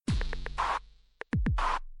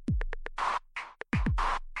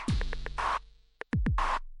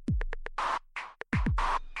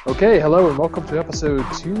Okay, hello and welcome to episode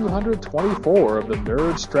 224 of the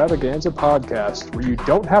Nerdstravaganza podcast, where you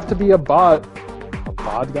don't have to be a bod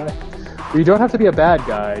guy? Where you don't have to be a bad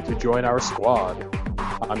guy to join our squad.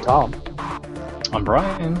 I'm Tom. I'm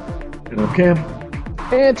Brian. And I'm Cam.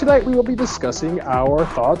 And tonight we will be discussing our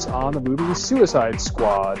thoughts on the movie Suicide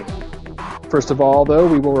Squad. First of all, though,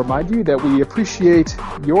 we will remind you that we appreciate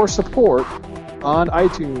your support on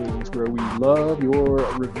iTunes, where we love your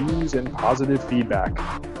reviews and positive feedback.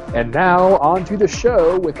 And now, on to the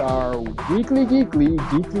show with our weekly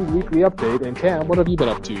update. And Cam, what have you been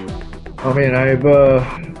up to? Oh man, I've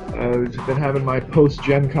been having my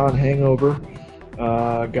post-Gen Con hangover.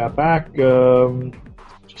 Got back,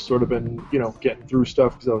 just sort of been, getting through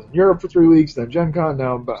stuff because I was in Europe for 3 weeks, then Gen Con,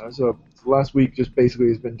 so last week just basically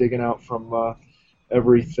has been digging out from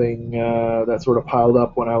everything that sort of piled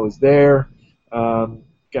up when I was there.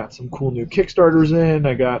 Got some cool new Kickstarters in.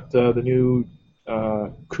 I got the new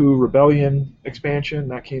Coup Rebellion expansion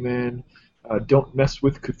that came in. Don't Mess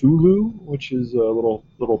with Cthulhu, which is a little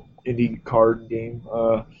indie card game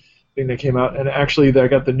thing that came out, and actually I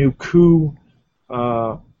got the new Coup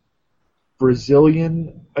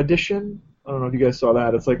Brazilian edition. I don't know if you guys saw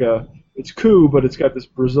that. It's Coup, but it's got this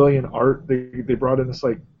Brazilian art. They brought in this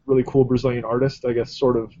really cool Brazilian artist, I guess,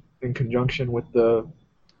 sort of in conjunction with the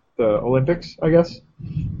Olympics, I guess.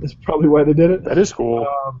 That's probably why they did it. That is cool.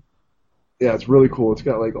 Yeah, it's really cool. It's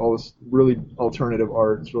got all this really alternative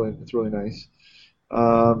art. It's really nice. So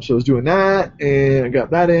I was doing that, and I got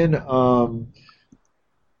that in.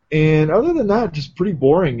 And other than that, just pretty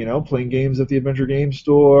boring. Playing games at the Adventure Game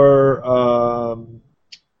Store.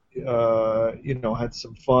 Had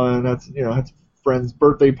some fun. Had some friends'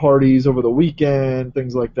 birthday parties over the weekend,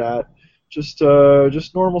 things like that. Just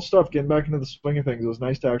normal stuff. Getting back into the swing of things. It was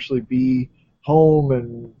nice to actually be home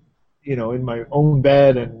and in my own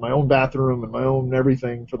bed and my own bathroom and my own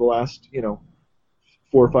everything for the last 4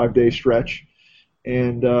 or 5 day stretch.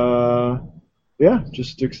 And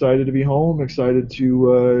just excited to be home. Excited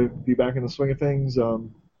to be back in the swing of things. That's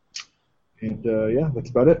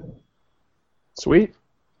about it. Sweet.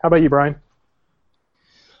 How about you, Brian?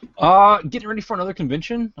 Getting ready for another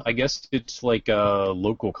convention. I guess it's like a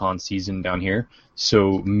local con season down here.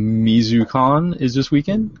 So MizuCon is this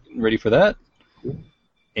weekend. Getting ready for that.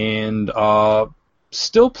 And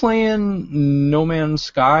still playing No Man's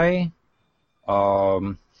Sky.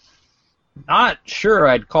 Not sure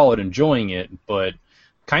I'd call it enjoying it, but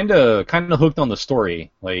kind of hooked on the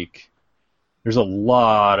story. There's a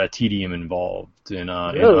lot of tedium involved in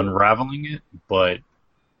unraveling it, but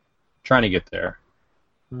trying to get there.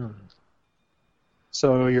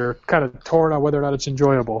 So you're kind of torn on whether or not it's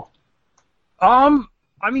enjoyable.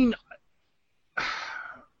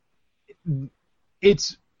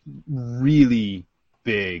 It's really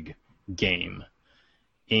big game,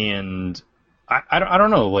 and I don't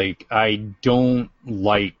know. I don't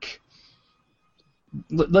like.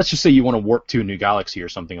 Let's just say you want to warp to a new galaxy or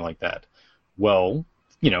something like that. Well,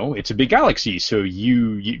 it's a big galaxy, so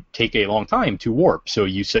you take a long time to warp. So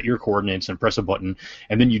you set your coordinates and press a button,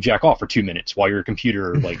 and then you jack off for 2 minutes while your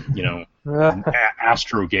computer,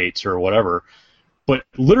 astrogates or whatever. But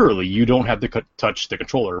literally, you don't have to touch the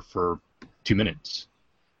controller for 2 minutes.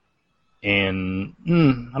 And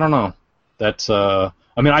I don't know. That's I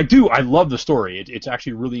love the story. It's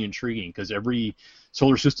actually really intriguing because every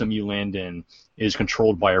solar system you land in is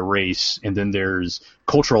controlled by a race, and then there's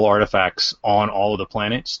cultural artifacts on all of the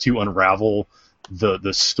planets to unravel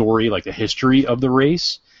the story, the history of the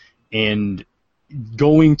race. And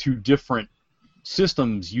going to different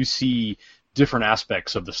systems, you see different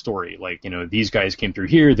aspects of the story. These guys came through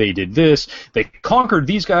here, they did this, they conquered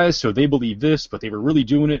these guys, so they believe this, but they were really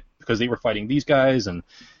doing it because they were fighting these guys and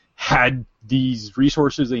had these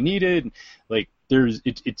resources they needed.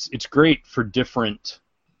 It's great for different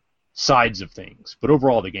sides of things, but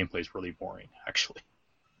overall the gameplay is really boring, actually.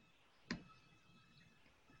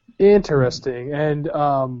 Interesting. And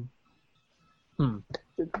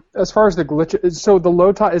as far as the glitch, so the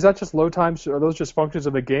load time, is that just load times? Are those just functions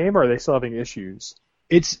of the game, or are they still having issues?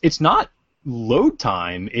 It's not load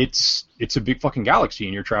time. It's a big fucking galaxy,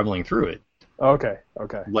 and you're traveling through it. Okay.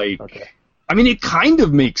 It kind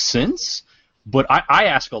of makes sense, but I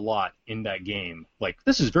ask a lot in that game.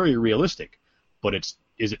 This is very realistic, but is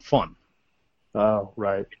it fun? Oh,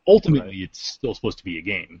 right. Ultimately, It's still supposed to be a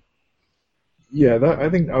game. Yeah, I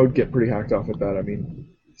think I would get pretty hacked off at that.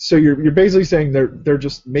 So you're basically saying they're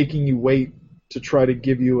just making you wait to try to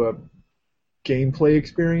give you a gameplay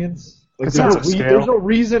experience? There's no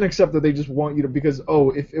reason except that they just want you to, because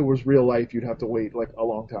if it was real life, you'd have to wait a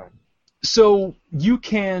long time. So you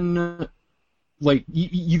can like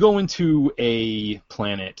you go into a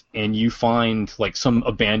planet and you find like some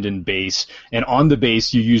abandoned base, and on the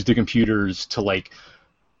base you use the computers to like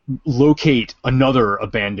locate another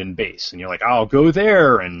abandoned base, and you're like, I'll go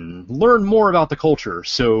there and learn more about the culture.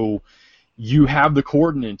 So you have the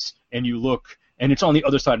coordinates and you look, and it's on the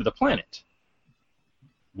other side of the planet.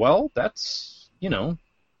 Well, that's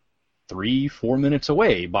 3-4 minutes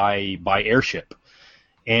away by airship,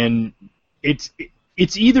 and it's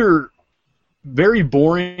either very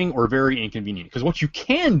boring or very inconvenient, because what you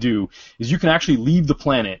can do is you can actually leave the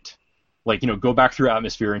planet, like go back through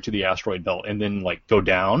atmosphere into the asteroid belt and then like go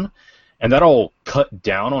down, and that'll cut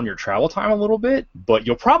down on your travel time a little bit, but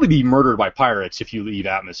you'll probably be murdered by pirates if you leave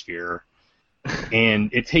atmosphere.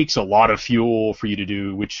 And it takes a lot of fuel for you to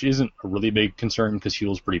do, which isn't a really big concern because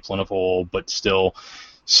fuel's pretty plentiful, but still.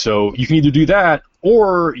 So you can either do that,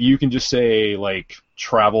 or you can just say like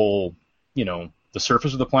travel the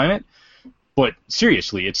surface of the planet. But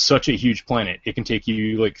seriously, it's such a huge planet, it can take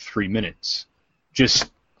you like 3 minutes.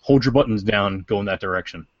 Just hold your buttons down, go in that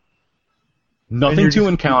direction. Nothing to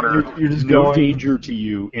encounter, you're just no going... danger to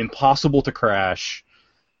you, impossible to crash,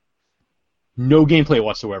 no gameplay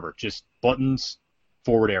whatsoever, just buttons,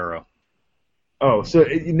 forward arrow. Oh, so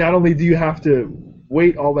not only do you have to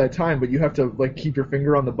wait all that time, but you have to like keep your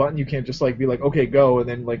finger on the button. You can't just like be like, okay, go, and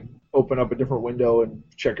then like open up a different window and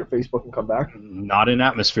check your Facebook and come back. Not in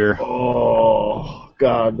atmosphere. Oh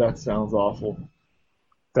God, that sounds awful.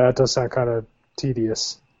 That does sound kind of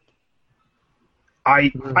tedious.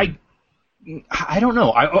 I don't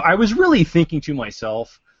know. I was really thinking to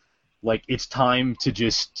myself, like, it's time to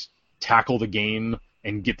just tackle the game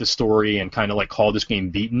and get the story and kind of like call this game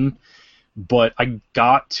beaten. But I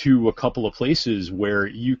got to a couple of places where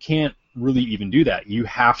you can't really even do that. You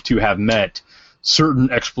have to have met certain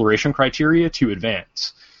exploration criteria to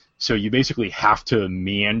advance. So you basically have to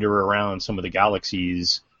meander around some of the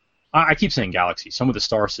galaxies. I keep saying galaxies, some of the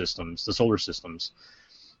star systems, the solar systems,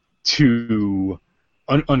 to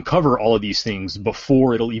uncover all of these things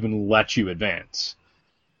before it'll even let you advance.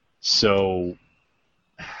 So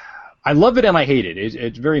I love it and I hate it.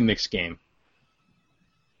 It's a very mixed game.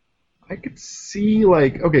 I could see,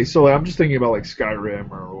 like, okay, so I'm just thinking about, like,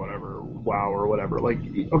 Skyrim or whatever, WoW or whatever. Like,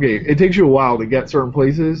 okay, it takes you a while to get certain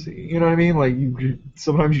places, you know what I mean? Like,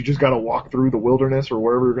 sometimes you just got to walk through the wilderness or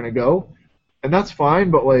wherever you're going to go, and that's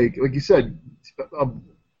fine, but, like you said,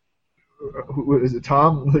 who is it,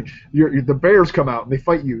 Tom? Like, the bears come out and they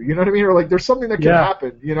fight you, you know what I mean? Or, like, there's something that can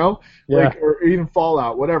happen, you know? Yeah. Like, or even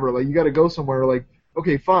Fallout, whatever. Like, you got to go somewhere, like,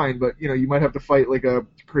 okay, fine, but, you might have to fight, like, a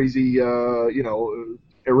crazy,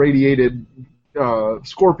 irradiated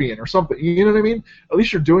scorpion or something. You know what I mean? At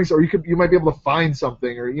least you're doing so, or you might be able to find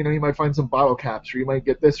something, or you might find some bottle caps, or you might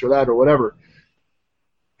get this or that or whatever.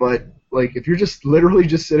 But like, if you're just literally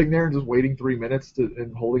just sitting there and just waiting 3 minutes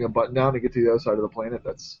and holding a button down to get to the other side of the planet,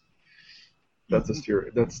 that's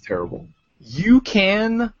terrible. You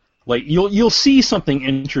can, like, you'll see something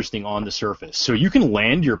interesting on the surface, so you can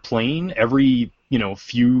land your plane every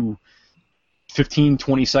few 15,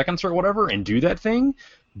 20 seconds or whatever and do that thing,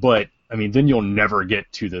 but I mean, then you'll never get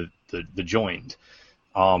to the joint.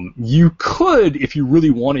 You could, if you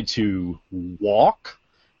really wanted to, walk,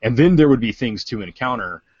 and then there would be things to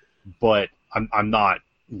encounter, but I'm not,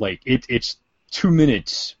 like, it's 2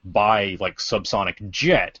 minutes by, like, subsonic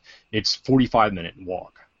jet. It's 45-minute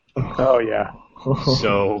walk. Oh, yeah.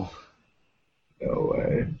 So, no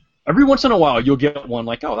way. Every once in a while, you'll get one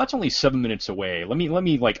like, oh, that's only 7 minutes away. Let me,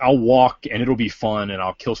 like, I'll walk and it'll be fun, and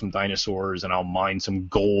I'll kill some dinosaurs and I'll mine some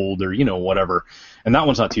gold or whatever. And that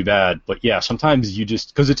one's not too bad. But yeah, sometimes you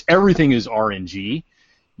just, because everything is RNG,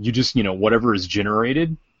 you just whatever is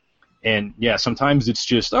generated, and yeah, sometimes it's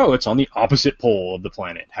just, oh, it's on the opposite pole of the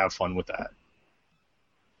planet. Have fun with that.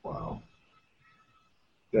 Wow.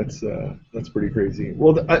 That's pretty crazy.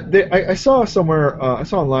 Well, I saw somewhere, I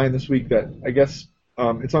saw online this week that I guess.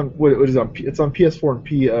 It's on it's on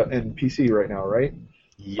PS4 and PC right now, right?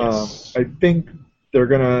 Yes. I think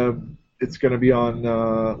it's gonna be on.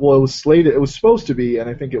 Well, it was slated. It was supposed to be, and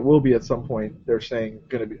I think it will be at some point. They're saying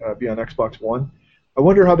gonna be on Xbox One. I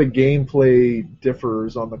wonder how the gameplay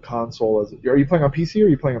differs on the console. Are you playing on PC or are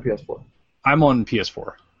you playing on PS4? I'm on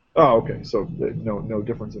PS4. Oh, okay. So no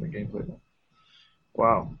difference in the gameplay then.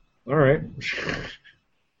 Wow. All right.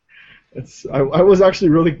 I was actually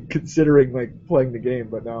really considering like playing the game,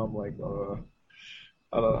 but now I'm like,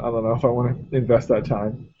 I don't know if I want to invest that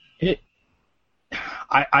time.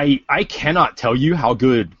 I cannot tell you how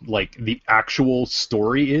good like the actual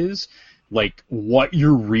story is, like what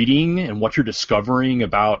you're reading and what you're discovering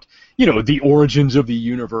about, you know, the origins of the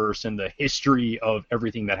universe and the history of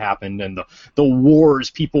everything that happened and the wars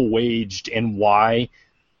people waged and why.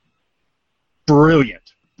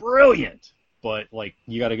 Brilliant. But like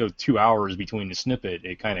you got to go 2 hours between the snippet,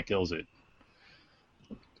 it kind of kills it.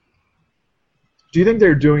 Do you think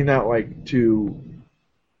they're doing that like to,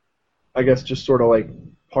 I guess, just sort of like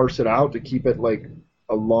parse it out to keep it like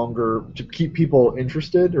a longer, to keep people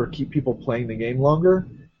interested or keep people playing the game longer?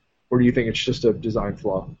 Or do you think it's just a design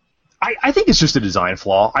flaw? I think it's just a design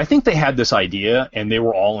flaw. I think they had this idea and they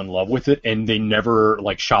were all in love with it and they never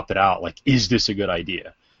like shopped it out. Like, is this a good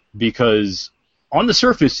idea? Because on the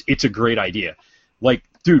surface, it's a great idea. Like,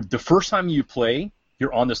 dude, the first time you play,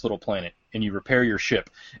 you're on this little planet and you repair your ship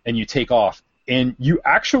and you take off and you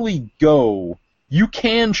actually go, you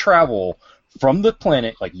can travel from the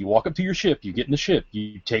planet, like you walk up to your ship, you get in the ship,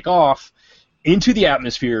 you take off into the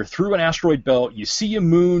atmosphere, through an asteroid belt, you see a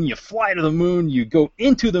moon, you fly to the moon, you go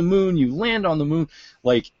into the moon, you land on the moon,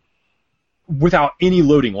 like, without any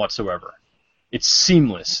loading whatsoever. It's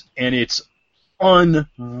seamless, and it's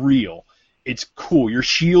unreal. It's cool. Your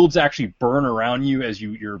shields actually burn around you as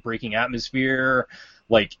you're breaking atmosphere.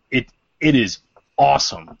 Like, it is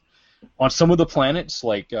awesome. On some of the planets,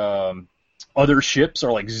 like, other ships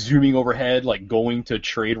are, like, zooming overhead, like, going to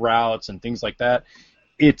trade routes and things like that.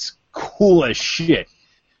 It's cool as shit.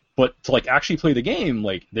 But to, like, actually play the game,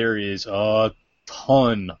 like, there is a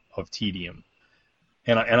ton of tedium.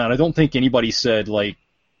 And I don't think anybody said, like,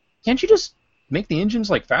 can't you just make the engines,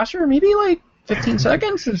 like, faster? Maybe, like, 15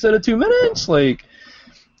 seconds instead of 2 minutes? Like,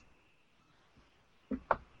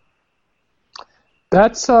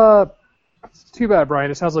 that's too bad,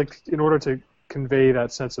 Brian. It sounds like in order to convey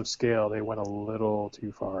that sense of scale, they went a little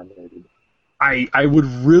too far, maybe. I would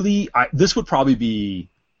really... this would probably be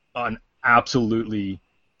an absolutely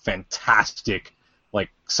fantastic, like,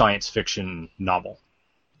 science fiction novel.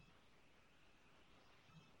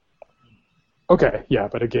 Okay, yeah,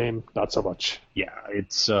 but a game, not so much. Yeah,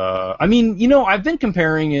 it's... I mean, you know, I've been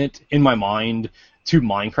comparing it in my mind to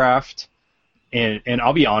Minecraft, and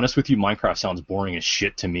I'll be honest with you, Minecraft sounds boring as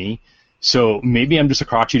shit to me. So maybe I'm just a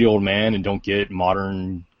crotchety old man and don't get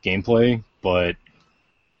modern gameplay, but...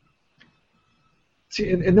 See,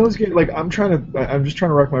 in those games, like I'm just trying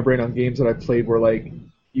to rack my brain on games that I've played where like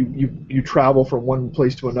you travel from one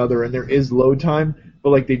place to another and there is load time,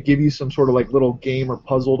 but like they give you some sort of like little game or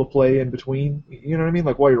puzzle to play in between. You know what I mean?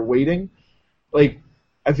 Like while you're waiting. Like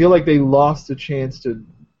I feel like they lost a chance to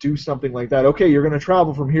do something like that. Okay, you're going to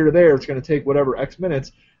travel from here to there. It's going to take whatever X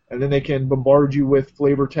minutes, and then they can bombard you with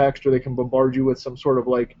flavor text, or they can bombard you with some sort of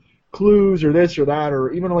like clues or this or that,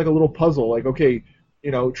 or even like a little puzzle. Like okay, you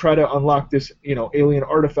know, try to unlock this, you know, alien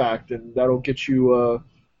artifact, and that'll get you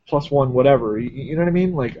 +1 whatever. You know what I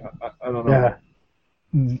mean? Like, I don't know.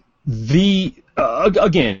 Yeah.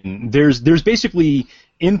 Again, there's basically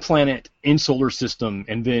in planet, in solar system,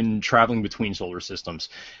 and then traveling between solar systems.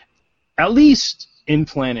 At least in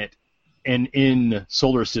planet and in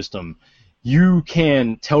solar system, you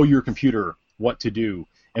can tell your computer what to do,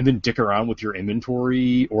 and then dick around with your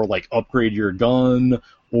inventory, or like upgrade your gun,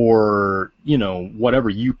 or, you know, whatever.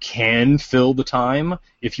 You can fill the time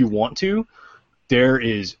if you want to. There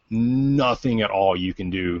is nothing at all you can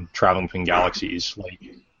do traveling between galaxies. Like,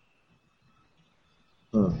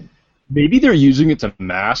 maybe they're using it to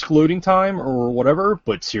mask loading time or whatever,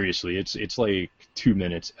 but seriously, it's like 2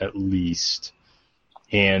 minutes at least.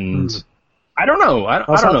 And I don't know. I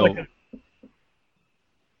don't know. Like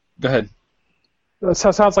Go ahead. That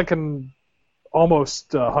sounds like an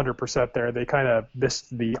almost 100% there. They kind of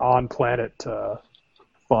missed the on-planet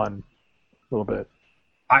fun a little bit.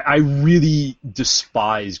 I really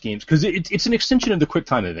despise games because it's an extension of the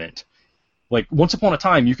QuickTime event. Like, once upon a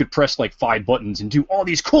time, you could press, like, 5 buttons and do all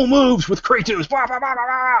these cool moves with Kratos, blah, blah, blah, blah,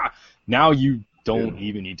 blah. Now you don't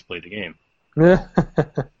even need to play the game.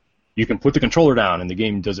 You can put the controller down and the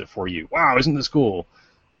game does it for you. Wow, isn't this cool?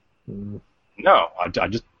 No, I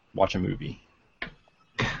just watch a movie.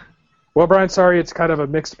 Well, Brian, sorry, it's kind of a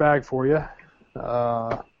mixed bag for you.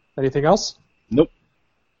 Anything else? Nope.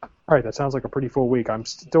 All right, that sounds like a pretty full week. I'm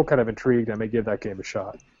still kind of intrigued. I may give that game a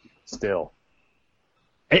shot. Still.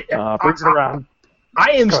 Brings it around.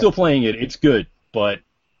 I am still playing it. It's good, but,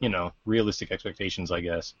 you know, realistic expectations, I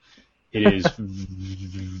guess. It is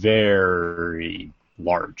very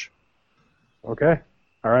large. Okay.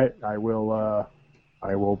 All right. I will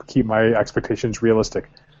keep my expectations realistic.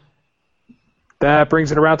 That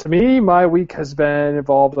brings it around to me. My week has been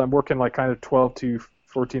involved. I'm working like kind of 12 to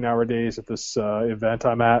 14-hour days at this event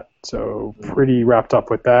I'm at, so pretty wrapped up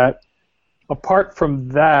with that. Apart from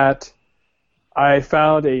that, I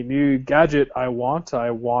found a new gadget I want.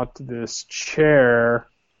 I want this chair.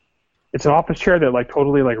 It's an office chair that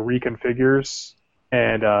totally reconfigures,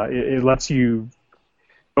 and it lets you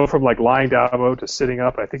go from lying down mode to sitting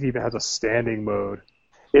up. I think it even has a standing mode.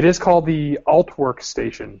 It is called the Alt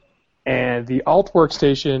Workstation, and the Alt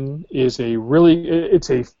Workstation is it's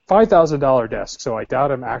a $5,000 desk. So I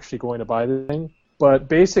doubt I'm actually going to buy the thing. But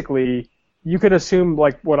basically, you can assume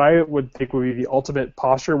what I would think would be the ultimate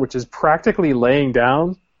posture, which is practically laying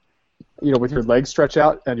down, with your legs stretched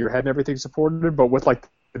out and your head and everything supported, but with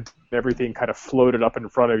everything kind of floated up in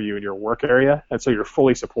front of you in your work area, and so you're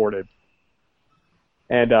fully supported.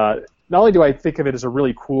 And not only do I think of it as a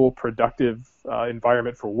really cool, productive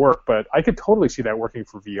environment for work, but I could totally see that working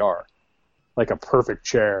for VR, like a perfect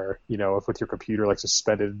chair, with your computer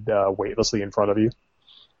suspended weightlessly in front of you.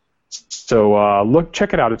 So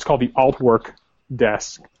check it out. It's called the Altwork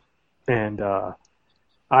Desk, and I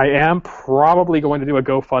am probably going to do a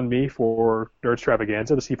GoFundMe for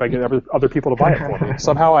Nerdstravaganza to see if I can get other people to buy it for me.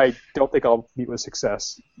 Somehow I don't think I'll meet with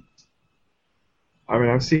success. I mean,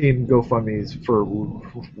 I've seen GoFundMes for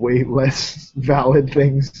way less valid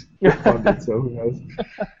things funded, so who knows?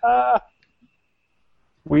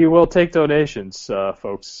 We will take donations,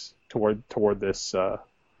 folks, toward this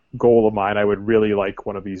goal of mine. I would really like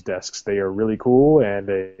one of these desks. They are really cool and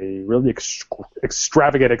a really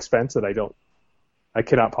extravagant expense that I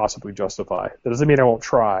cannot possibly justify. That doesn't mean I won't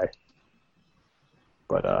try.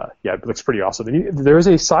 But yeah, it looks pretty awesome. There is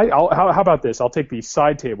a side. How about this? I'll take the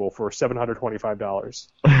side table for $725.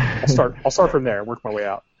 I'll start from there and work my way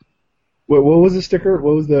out. What was the sticker?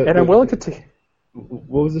 What was the? And I'm willing to take.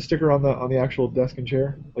 What was the sticker on the actual desk and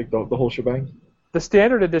chair? The whole shebang? The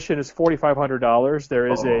standard edition is $4,500.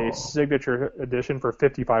 There is a signature edition for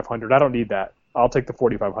 $5,500. I don't need that. I'll take the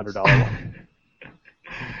 $4,500 one.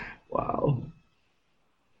 Wow.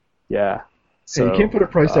 Yeah. So you can't put a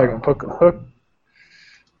price tag on hook.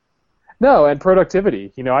 No, and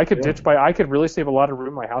productivity. I could I could really save a lot of room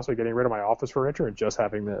in my house by getting rid of my office furniture and just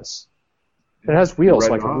having this. It has wheels,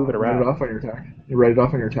 so I can move it around. You write it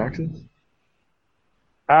off on your taxes?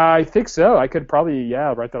 I think so. I could probably,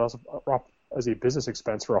 write that off as a business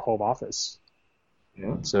expense for a home office.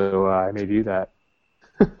 Yeah. So I may do that.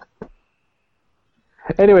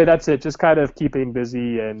 Anyway, that's it. Just kind of keeping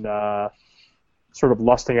busy and sort of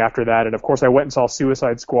lusting after that. And, of course, I went and saw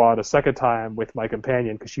Suicide Squad a second time with my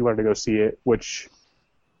companion because she wanted to go see it, which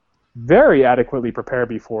very adequately prepared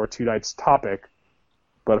me for tonight's topic.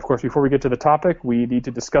 But, of course, before we get to the topic, we need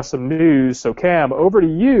to discuss some news. So, Cam, over to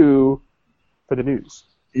you for the news.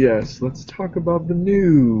 Yes, let's talk about the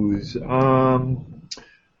news. I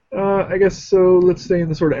guess so. Let's stay in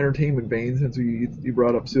the sort of entertainment vein since you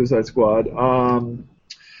brought up Suicide Squad.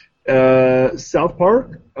 South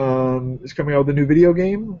Park is coming out with a new video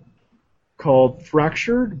game called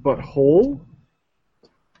Fractured But Whole.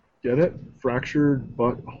 Get it? Fractured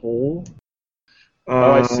But Whole.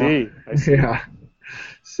 I see. Yeah.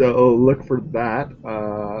 So look for that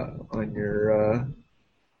on your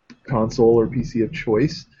console or PC of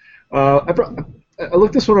choice. I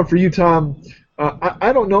looked this one up for you, Tom.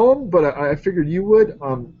 I don't know him, but I figured you would.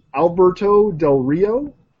 Alberto Del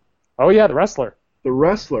Rio. Oh, yeah, the wrestler. The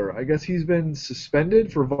wrestler. I guess he's been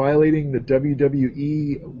suspended for violating the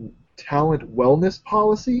WWE talent wellness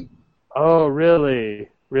policy. Oh, really?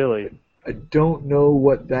 Really? I don't know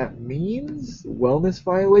what that means. Wellness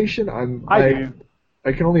violation?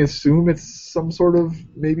 I can only assume it's some sort of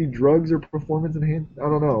maybe drugs or performance enhancement. I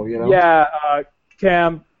don't know. Yeah,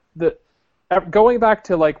 Cam. Going back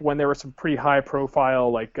to when there were some pretty high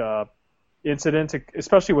profile incidents,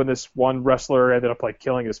 especially when this one wrestler ended up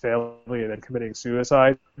killing his family and then committing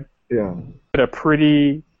suicide. Yeah. A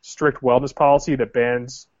pretty strict wellness policy that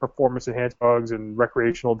bans performance enhancing drugs and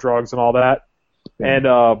recreational drugs and all that. Yeah. And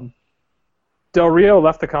Del Rio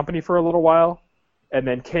left the company for a little while and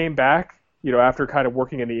then came back. After kind of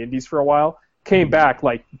working in the indies for a while, came back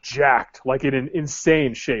jacked, in an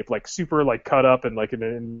insane shape, super cut up and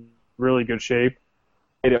in really good shape.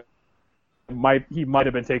 He might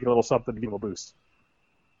have been taking a little something to give him a boost.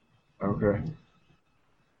 Okay.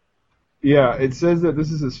 Yeah, it says that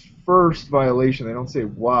this is his first violation. They don't say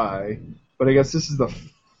why, but I guess this is the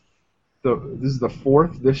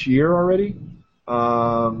fourth this year already.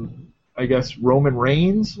 I guess Roman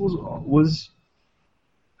Reigns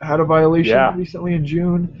had a violation recently in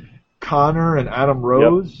June. Connor and Adam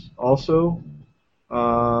Rose also.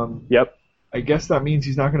 Yep. I guess that means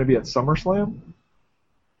he's not going to be at SummerSlam.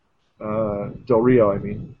 Del Rio, I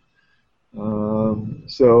mean.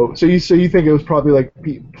 So you think it was probably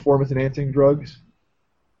performance enhancing drugs?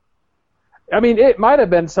 I mean, it might have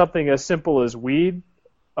been something as simple as weed,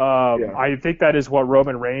 Yeah. I think that is what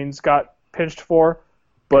Roman Reigns got pinched for.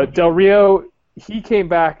 But Del Rio, he came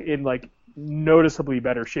back in like noticeably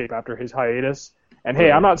better shape after his hiatus. And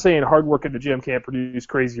hey, I'm not saying hard work in the gym can't produce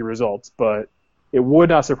crazy results, but it would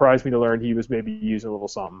not surprise me to learn he was maybe using a little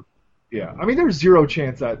something. Yeah, I mean, there's zero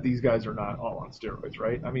chance that these guys are not all on steroids,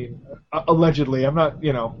 right? I mean, allegedly. I'm not,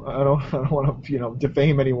 I don't want to,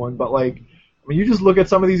 defame anyone, but like, I mean, you just look at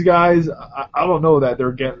some of these guys. I don't know that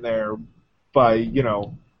they're getting there by,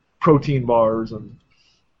 protein bars and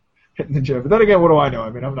hitting the gym. But then again, what do I know?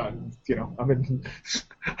 I mean, I'm not,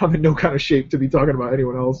 I'm in no kind of shape to be talking about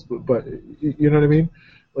anyone else. But you know what I mean?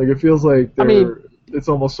 Like, it feels like it's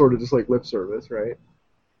almost sort of just like lip service, right?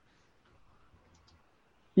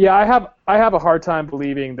 Yeah, I have a hard time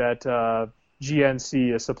believing that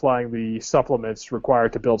GNC is supplying the supplements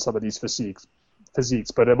required to build some of these physiques,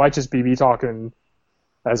 but it might just be me talking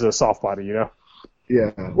as a soft body,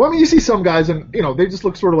 Yeah. Well, I mean, you see some guys, and they just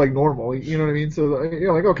look sort of like normal. You know what I mean? So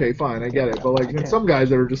like, okay, fine, I get it. But like, then some guys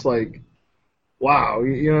that are just like, wow,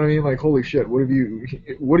 you know what I mean? Like, holy shit, what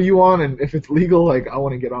are you on? And if it's legal, like, I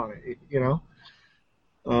want to get on it.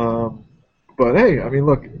 But hey, I mean,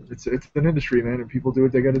 look, it's an industry, man, and people do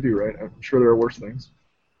what they got to do, right? I'm sure there are worse things.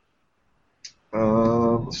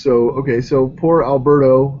 So poor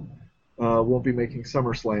Alberto won't be making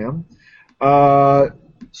SummerSlam.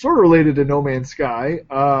 Sort of related to No Man's Sky,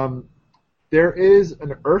 there is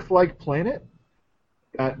an Earth-like planet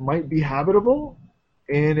that might be habitable,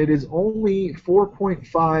 and it is only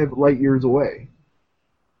 4.5 light years away,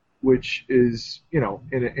 which is,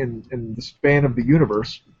 in the span of the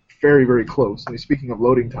universe, very, very close. I mean, speaking of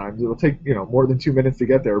loading times, it'll take, more than 2 minutes to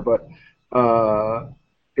get there, but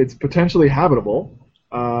it's potentially habitable.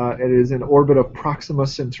 It is in orbit of Proxima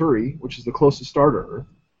Centauri, which is the closest star to Earth.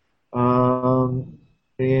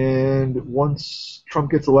 And once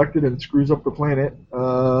Trump gets elected and screws up the planet,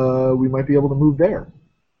 we might be able to move there.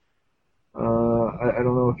 I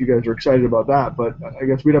don't know if you guys are excited about that, but I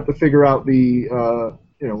guess we'd have to figure out the,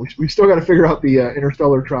 we still got to figure out the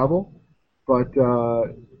interstellar travel. But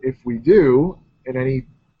if we do, in any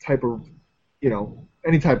type of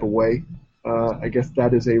way, I guess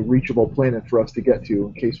that is a reachable planet for us to get to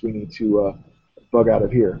in case we need to bug out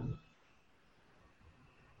of here.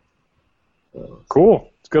 Cool.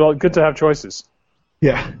 It's good to have choices.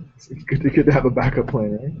 Yeah, it's good to have a backup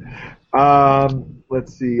plan, right?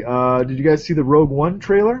 Let's see. Did you guys see the Rogue One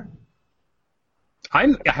trailer?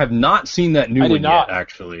 I have not seen that new one yet,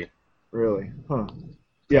 actually. Really? Huh.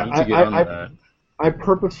 Yeah, I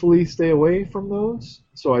purposefully stay away from those,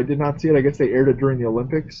 so I did not see it. I guess they aired it during the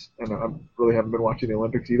Olympics, and I really haven't been watching the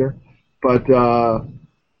Olympics either. But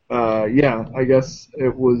yeah, I guess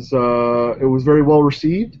it was very well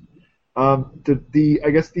received. I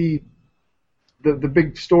guess the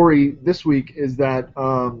big story this week is that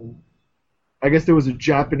I guess there was a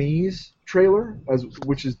Japanese trailer,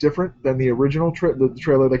 which is different than the original the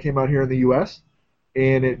trailer that came out here in the U.S.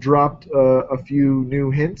 And it dropped a few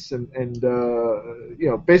new hints and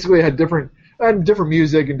basically it had different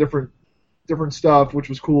music and different stuff, which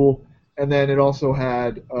was cool. And then it also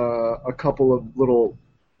had a couple of little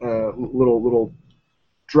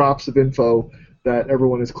drops of info that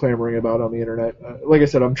everyone is clamoring about on the internet. Like I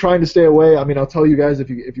said, I'm trying to stay away. I mean, I'll tell you guys if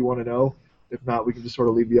you want to know. If not, we can just sort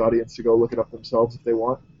of leave the audience to go look it up themselves if they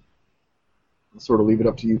want. I'll sort of leave it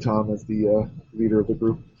up to you, Tom, as the leader of the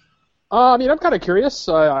group. I mean, I'm kind of curious.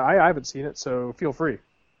 I haven't seen it, so feel free.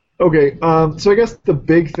 Okay, so I guess the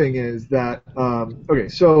big thing is that,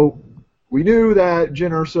 so we knew that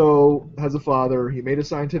Jyn Erso has a father, he made a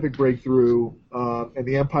scientific breakthrough, and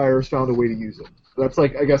the Empire has found a way to use it. That's,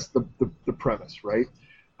 like, I guess, the premise, right?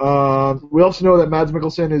 We also know that Mads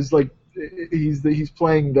Mikkelsen is, like, he's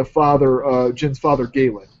playing the father, Jyn's father,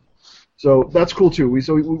 Galen. So that's cool, too. We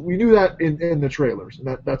knew that in the trailers,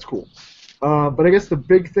 and that's cool. But I guess the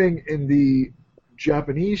big thing in the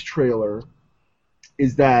Japanese trailer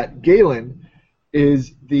is that Galen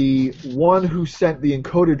is the one who sent the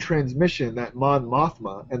encoded transmission that Mon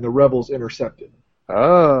Mothma and the rebels intercepted.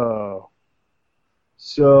 Oh.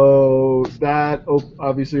 So that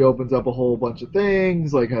obviously opens up a whole bunch of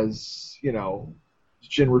things, like has, Jyn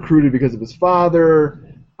recruited because of his father?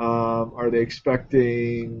 Are they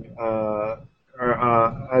expecting her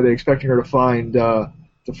to find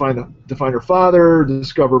her father,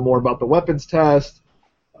 discover more about the weapons test?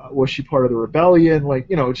 Was she part of the rebellion? Like,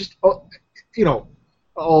 just all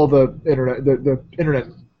the internet, the internet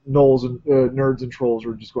gnolls and nerds and trolls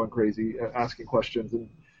are just going crazy, asking questions and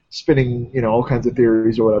spinning, all kinds of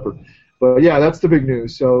theories or whatever. But yeah, that's the big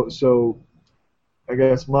news. So I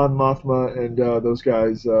guess Mon Mothma and those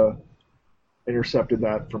guys intercepted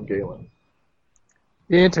that from Galen.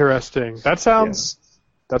 Interesting. That sounds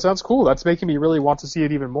cool. That's making me really want to see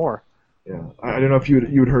it even more. Yeah, I don't know if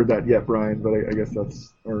you'd heard that yet, Brian, but I guess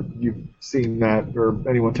or you've seen that, or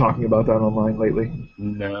anyone talking about that online lately.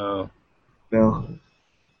 No.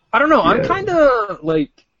 I don't know. Yeah. I'm kind of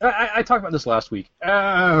like I talked about this last week.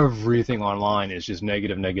 Everything online is just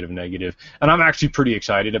negative, and I'm actually pretty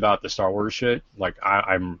excited about the Star Wars shit. Like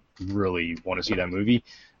I'm really want to see that movie,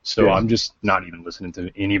 so I'm just not even listening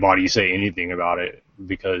to anybody say anything about it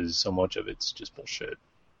because so much of it's just bullshit.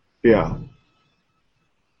 Yeah.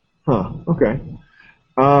 Huh. Okay.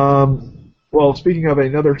 Well, speaking of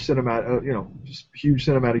another cinematic, just huge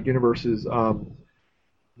cinematic universes,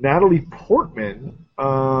 Natalie Portman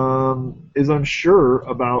is unsure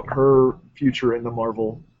about her future in the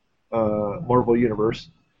Marvel universe.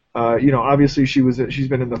 Obviously she's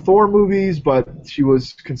been in the Thor movies, but she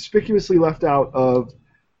was conspicuously left out of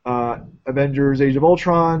Avengers: Age of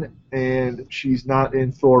Ultron, and she's not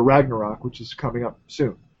in Thor: Ragnarok, which is coming up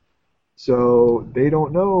soon. So they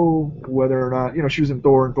don't know whether or not, she was in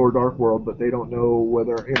Thor and Thor: Dark World, but they don't know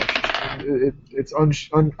whether, it's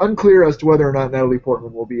unclear as to whether or not Natalie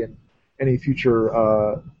Portman will be in any future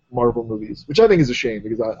Marvel movies, which I think is a shame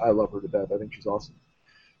because I love her to death. I think she's awesome.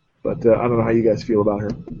 But I don't know how you guys feel about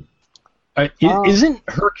her. Isn't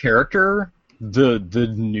her character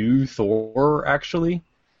the new Thor actually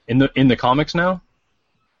in the comics now?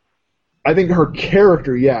 I think her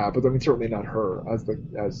character, yeah, but I mean certainly not her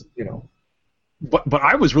as. But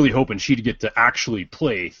I was really hoping she'd get to actually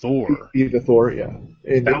play Thor. Be the Thor, yeah.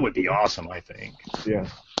 That would be awesome, I think. Yeah.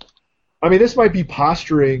 I mean, this might be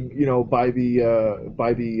posturing, by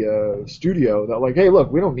the studio that like, hey,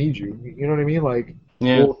 look, we don't need you. You know what I mean? Like,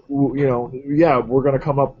 yeah. We're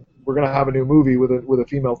gonna have a new movie with a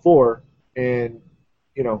female Thor, and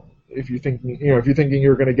if you're thinking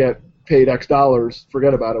you're gonna get paid X dollars,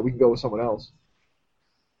 forget about it. We can go with someone else.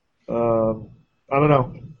 I don't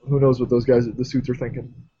know. Who knows what those guys at the suits are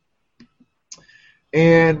thinking?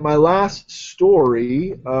 And my last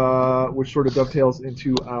story, which sort of dovetails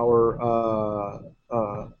into our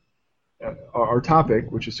topic,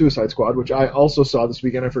 which is Suicide Squad, which I also saw this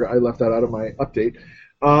weekend. I forgot I left that out of my update.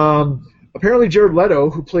 Apparently, Jared Leto,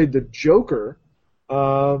 who played the Joker,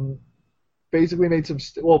 basically made some.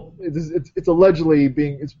 It's allegedly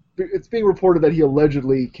being reported that he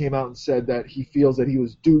allegedly came out and said that he feels that he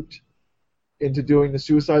was duped into doing the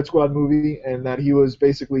Suicide Squad movie, and that he was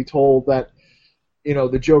basically told that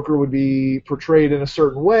the Joker would be portrayed in a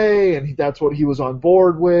certain way, and that's what he was on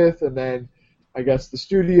board with, and then I guess the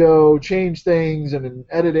studio changed things, and in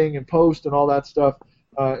editing and post and all that stuff,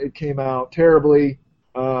 it came out terribly,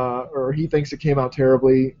 or he thinks it came out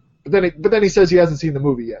terribly, but then he says he hasn't seen the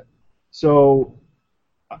movie yet. So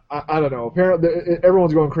I don't know. Apparently,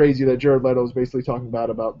 everyone's going crazy that Jared Leto is basically talking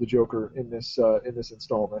about the Joker in this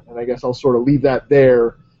installment, and I guess I'll sort of leave that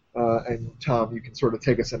there. And Tom, you can sort of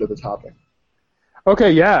take us into the topic.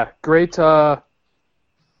 Okay, yeah, great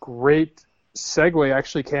segue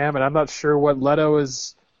actually, Cam, and I'm not sure what Leto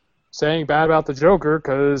is saying bad about the Joker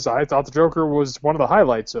because I thought the Joker was one of the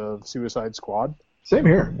highlights of Suicide Squad. Same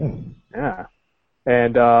here. Yeah,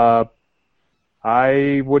 and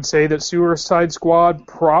I would say that Suicide Squad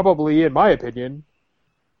probably, in my opinion,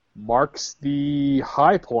 marks the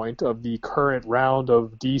high point of the current round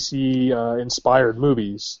of DC-inspired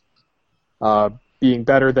movies, being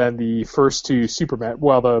better than the first two Superman,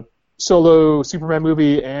 the solo Superman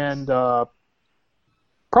movie, and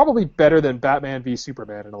probably better than Batman v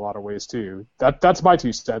Superman in a lot of ways, too. That's my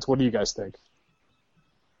 2 cents. What do you guys think?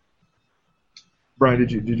 Brian,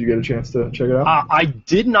 did you get a chance to check it out? I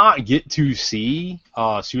did not get to see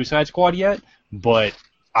Suicide Squad yet, but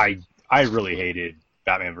I really hated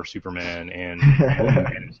Batman vs Superman and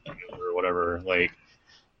or whatever. Like,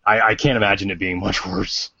 I can't imagine it being much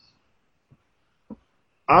worse.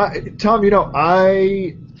 Tom,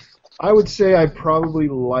 I would say I probably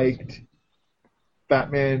liked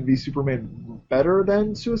Batman v Superman better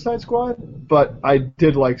than Suicide Squad, but I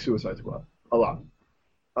did like Suicide Squad a lot.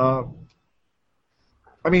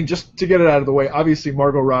 I mean, just to get it out of the way, obviously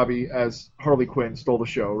Margot Robbie as Harley Quinn stole the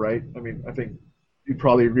show, right? I mean, I think you'd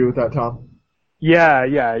probably agree with that, Tom.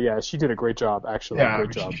 Yeah. She did a great job, actually. Yeah,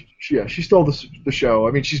 great job. She stole the show.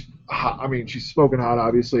 I mean, she's hot. I mean, she's smoking hot,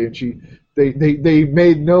 obviously, and they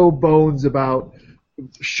made no bones about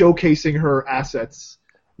showcasing her assets.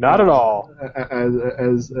 Not at all,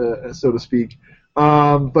 as so to speak.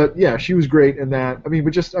 But yeah, she was great in that. I mean,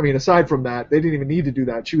 aside from that, they didn't even need to do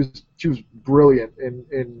that. She was brilliant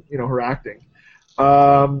in her acting.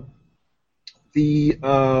 The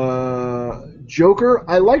Joker,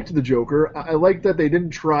 I liked the Joker. I liked that they didn't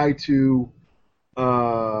try to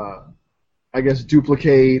I guess,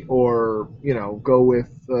 duplicate or, go with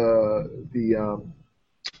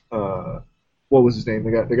what was his name?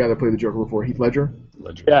 The guy that played the Joker before, Heath Ledger.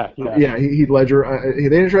 Yeah. Heath Ledger. They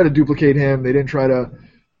didn't try to duplicate him. They didn't try to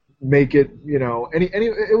make it,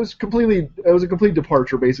 it was a complete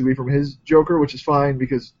departure basically from his Joker, which is fine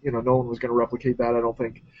because no one was going to replicate that, I don't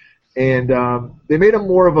think. And they made him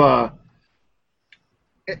more of a,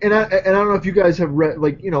 and I don't know if you guys have read,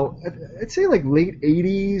 I'd say like late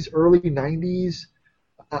 '80s, early '90s.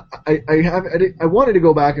 I wanted to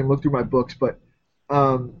go back and look through my books, but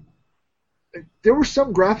there were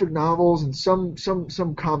some graphic novels and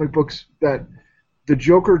some comic books that the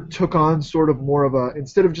Joker took on sort of more of a,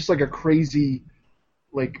 instead of just like a crazy,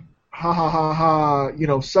 like ha ha ha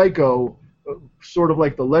ha, psycho, sort of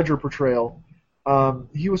like the Ledger portrayal.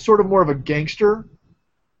 He was sort of more of a gangster,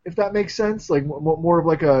 if that makes sense, like more of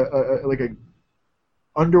like a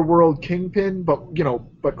underworld kingpin,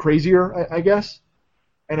 but crazier, I guess.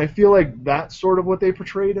 And I feel like that's sort of what they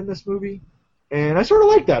portrayed in this movie, and I sort of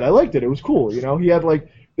liked that. I liked it. It was cool. They had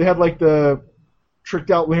the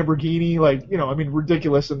tricked out Lamborghini,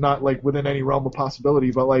 ridiculous and not like within any realm of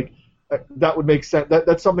possibility, but that would make sense.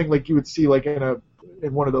 That's something like you would see like in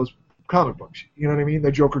one of those comic books. You know what I mean?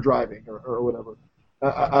 The Joker driving or whatever.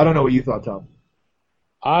 I don't know what you thought, Tom.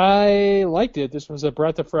 I liked it. This was a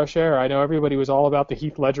breath of fresh air. I know everybody was all about the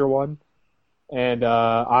Heath Ledger one, and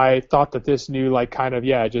I thought that this new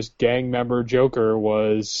just gang member Joker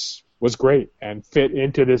was great and fit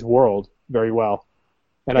into this world very well.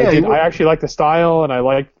 And I actually like the style, and I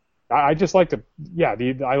like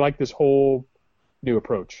this whole new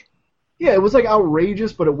approach. Yeah, it was like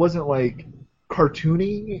outrageous, but it wasn't like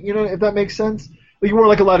cartoony, if that makes sense. Like he wore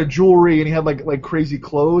like a lot of jewelry and he had like crazy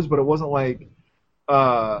clothes, but it wasn't like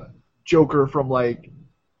Joker from the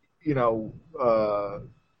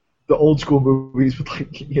old school movies with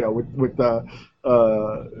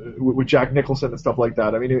Jack Nicholson and stuff like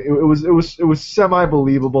that. I mean, it was semi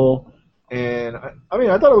believable. And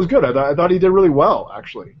I thought it was good. I thought he did really well,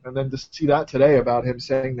 actually. And then to see that today about him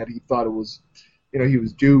saying that he thought it was, he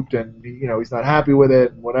was duped and he's not happy with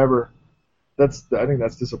it and whatever. I think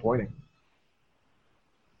that's disappointing.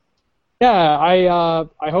 Yeah,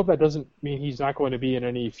 I hope that doesn't mean he's not going to be in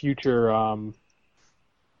any future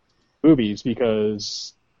movies,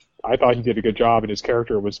 because I thought he did a good job and his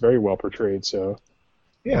character was very well portrayed. So.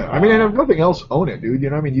 Yeah, and if nothing else, own it, dude.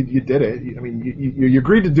 You did it. You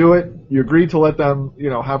agreed to do it. You agreed to let them,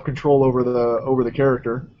 have control over the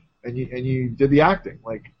character, and you did the acting.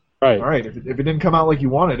 Right. All right, if it didn't come out like you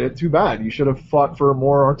wanted it, too bad. You should have fought for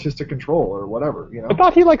more artistic control or whatever. I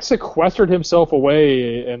thought he sequestered himself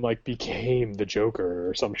away and became the Joker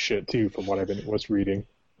or some shit too, from what I was reading.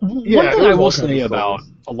 Yeah, one thing I will say about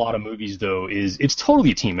a lot of movies, though, is it's totally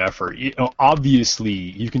a team effort. Obviously,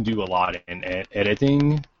 you can do a lot in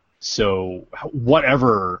editing, so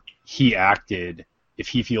whatever he acted, if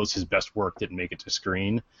he feels his best work didn't make it to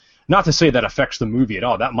screen, not to say that affects the movie at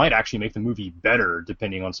all. That might actually make the movie better,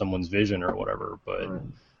 depending on someone's vision or whatever. But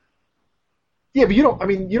yeah, but you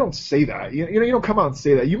don't say that. You don't come out and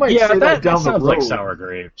say that. You might say that down the road. That sounds like sour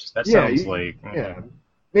grapes. That sounds like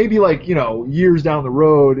maybe years down the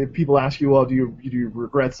road, if people ask you, well, do you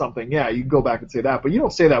regret something? Yeah, you can go back and say that, but you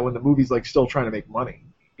don't say that when the movie's still trying to make money.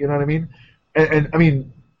 You know what I mean? And I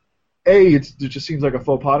mean, A, it just seems like a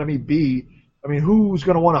faux pas to me. B, who's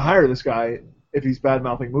going to want to hire this guy if he's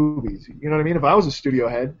bad-mouthing movies? You know what I mean? If I was a studio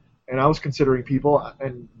head and I was considering people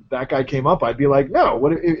and that guy came up, I'd be like, no,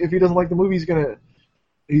 what if he doesn't like the movie, he's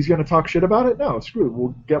gonna talk shit about it? No, screw it.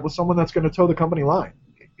 We'll get with someone that's going to toe the company line,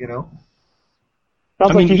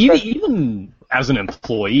 Even as an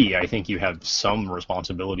employee, I think you have some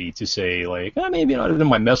responsibility to say, maybe not in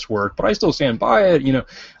my best work, but I still stand by it,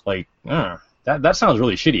 that sounds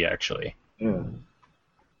really shitty, actually. Yeah.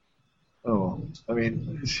 Oh,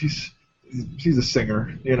 he's a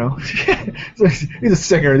singer, he's a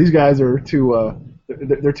singer. These guys are too,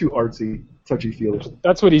 they're too artsy, touchy-feely.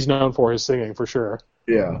 That's what he's known for, his singing, for sure.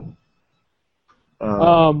 Yeah.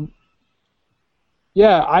 I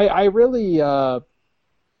really, I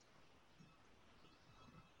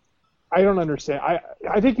don't understand.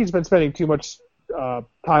 I think he's been spending too much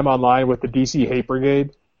time online with the DC Hate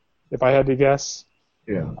Brigade, if I had to guess.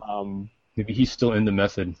 Yeah. Maybe he's still in the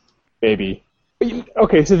method. Maybe.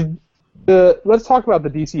 Okay, so let's talk about the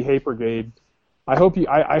DC Hate Brigade. I hope you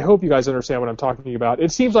guys understand what I'm talking about.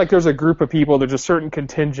 It seems like there's a group of people, there's a certain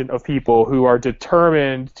contingent of people who are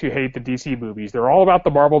determined to hate the DC movies. They're all about the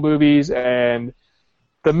Marvel movies, and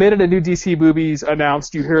the minute a new DC movie's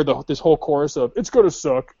announced, you hear this whole chorus of, it's going to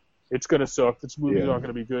suck. It's going to suck. This movie's not going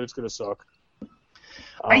to be good. It's going to suck.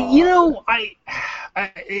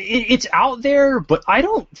 It's out there, but I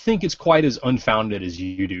don't think it's quite as unfounded as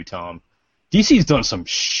you do, Tom. DC's done some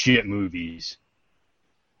shit movies.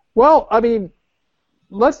 Well, I mean,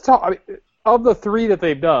 let's talk. I mean, of the three that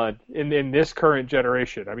they've done in this current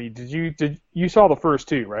generation, I mean, did you saw the first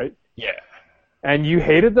two, right? Yeah. And you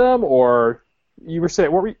hated them, or you were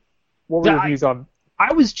saying what were your views on?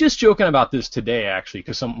 I was just joking about this today, actually,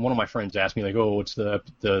 because one of my friends asked me, like, "Oh, what's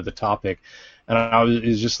the topic?" And I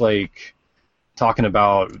was just like talking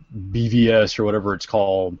about BVS or whatever it's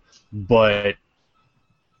called, but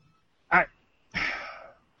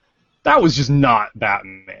that was just not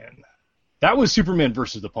Batman. That was Superman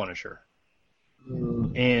versus the Punisher.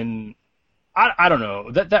 And I don't know,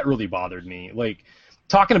 that really bothered me. Like,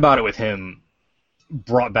 talking about it with him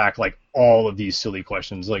brought back, like, all of these silly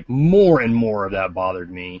questions. Like, more and more of that bothered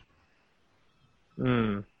me.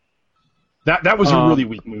 That was a really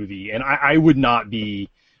weak movie, and I would not be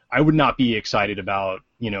excited about,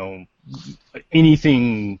 you know,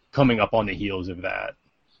 anything coming up on the heels of that.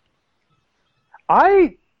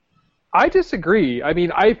 I disagree. I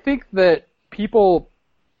mean, I think people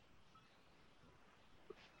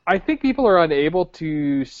are unable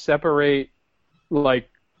to separate, like,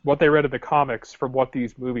 what they read in the comics from what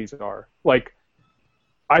these movies are. Like,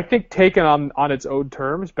 I think taken on its own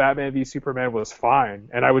terms, Batman v Superman was fine,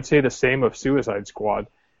 and I would say the same of Suicide Squad.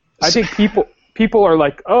 I think people are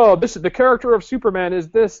like, oh, the character of Superman is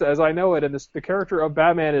this as I know it, and the character of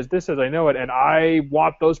Batman is this as I know it, and I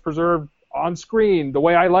want those preserved on screen the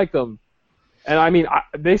way I like them. And I mean,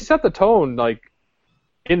 they set the tone, like,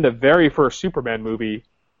 in the very first Superman movie.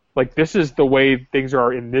 Like, this is the way things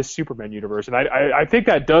are in this Superman universe, and I think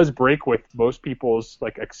that does break with most people's,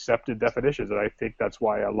 like, accepted definitions, and I think that's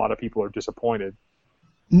why a lot of people are disappointed.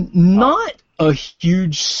 Not a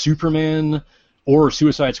huge Superman or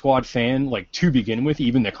Suicide Squad fan, like, to begin with,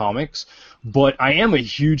 even the comics, but I am a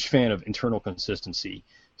huge fan of internal consistency.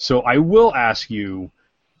 So I will ask you,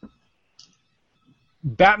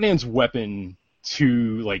 Batman's weapon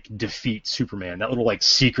to, like, defeat Superman, that little, like,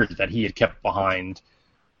 secret that he had kept behind,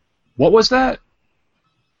 what was that?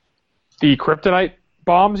 The kryptonite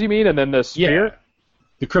bombs, you mean, and then the spear? Yeah,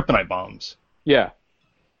 the kryptonite bombs. Yeah.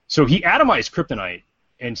 So he atomized kryptonite,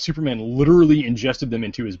 and Superman literally ingested them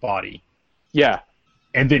into his body. Yeah.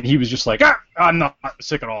 And then he was just like, I'm not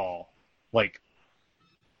sick at all. Like,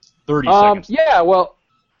 30 seconds. Yeah, well,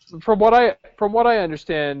 from what I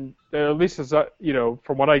understand, at least as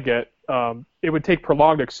from what I get, it would take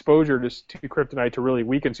prolonged exposure to kryptonite to really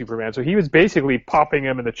weaken Superman. So he was basically popping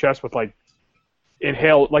him in the chest with, like,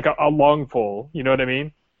 like a lungful. You know what I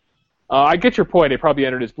mean? I get your point. It probably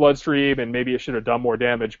entered his bloodstream, and maybe it should have done more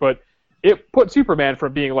damage. But it put Superman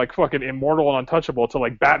from being, like, fucking immortal and untouchable to,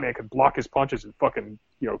 like, Batman could block his punches and fucking,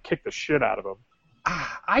 kick the shit out of him.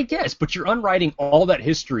 I guess, but you're unwriting all that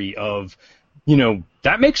history of,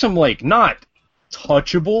 that makes him, like, not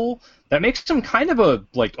touchable. That makes him kind of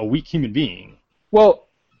a weak human being. Well,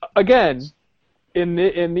 again, in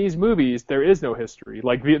these movies, there is no history.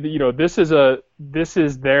 Like, this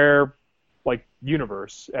is their, like,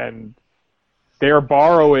 universe, and they're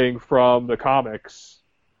borrowing from the comics.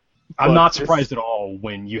 I'm not surprised at all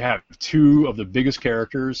when you have two of the biggest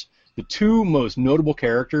characters, the two most notable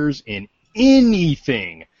characters in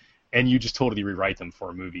anything, and you just totally rewrite them for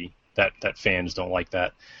a movie that fans don't like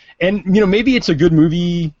that. And, maybe it's a good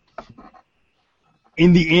movie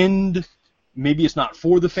in the end. Maybe it's not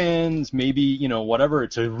for the fans. Maybe, whatever,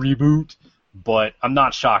 it's a reboot. But I'm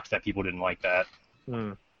not shocked that people didn't like that.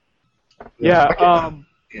 Yeah.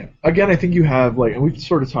 Yeah. Again, I think you have, like, and we've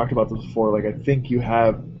sort of talked about this before, like, I think you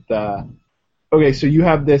have so you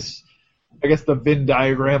have this, I guess, the Venn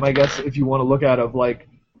diagram, I guess, if you want to look at, of, like,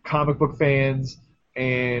 comic book fans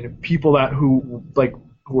and people who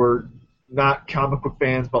are not comic book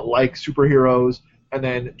fans but like superheroes, and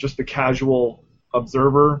then just the casual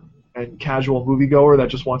observer and casual moviegoer that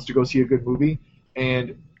just wants to go see a good movie.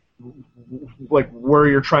 And, like, who are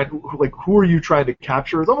you trying to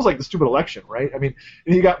capture? It's almost like the stupid election, right? I mean,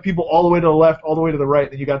 you got people all the way to the left, all the way to the right,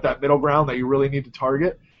 and then you got that middle ground that you really need to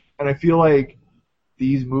target. And I feel like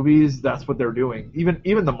these movies, that's what they're doing.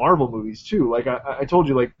 Even the Marvel movies too. Like, I told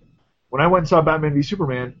you, like, when I went and saw Batman v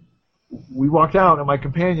Superman, we walked out, and my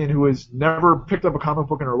companion, who has never picked up a comic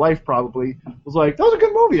book in her life, probably was like, "That was a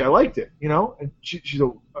good movie. I liked it." And she's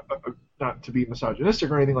not to be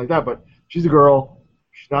misogynistic or anything like that, but she's a girl.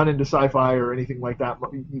 She's not into sci-fi or anything like that,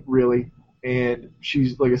 really. And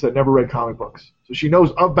she's, like I said, never read comic books. So she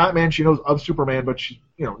knows of Batman, she knows of Superman, but she,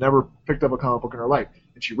 never picked up a comic book in her life.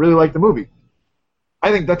 And she really liked the movie.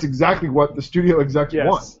 I think that's exactly what the studio execs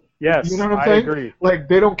want. Yes, You know what I'm I saying? agree. Like,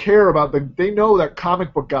 they don't care about they know that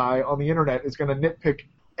comic book guy on the internet is going to nitpick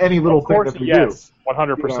any little thing that they yes, do.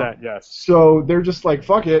 100%, yes. So they're just like,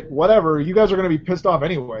 fuck it, whatever. You guys are going to be pissed off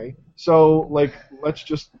anyway. So, like, let's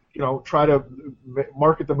just, try to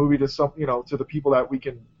market the movie to to the people that we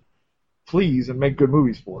can please and make good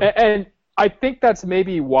movies for. And I think that's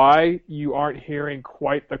maybe why you aren't hearing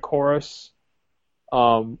quite the chorus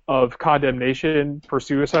of condemnation for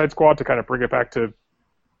Suicide Squad, to kind of bring it back to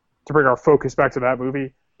bring our focus back to that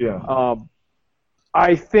movie. Yeah.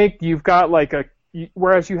 I think you've got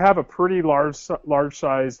whereas you have a pretty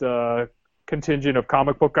large-sized contingent of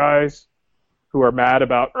comic book guys who are mad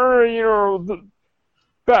about, the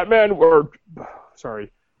Batman,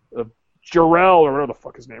 Jor-El, or whatever the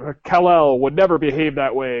fuck his name, Kal-El would never behave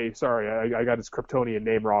that way. Sorry, I got his Kryptonian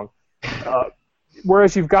name wrong.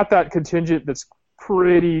 Whereas you've got that contingent that's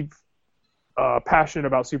pretty passionate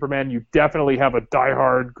about Superman. You definitely have a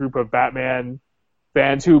diehard group of Batman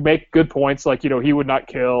fans who make good points, like, he would not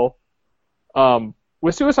kill.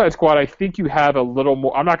 With Suicide Squad, I think you have a little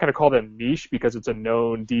more. I'm not going to call them niche because it's a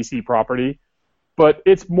known DC property, but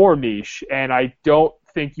it's more niche, and I don't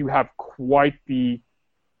think you have quite the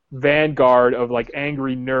vanguard of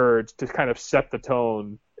angry nerds to kind of set the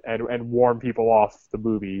tone and warn people off the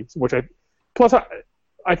movie. Which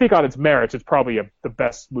I think on its merits, it's probably the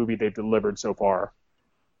best movie they've delivered so far.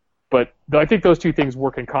 But I think those two things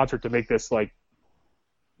work in concert to make this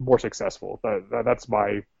more successful. That's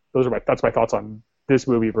my thoughts on this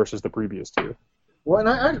movie versus the previous two. Well, and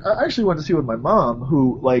I actually went to see it with my mom,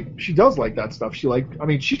 who she does like that stuff. She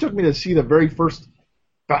took me to see the very first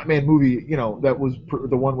Batman movie, that was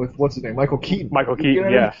the one with, what's his name, Michael Keaton. Michael Keaton,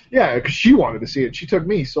 yeah. Yeah, because she wanted to see it. She took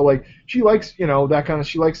me. So, she likes, that kind of,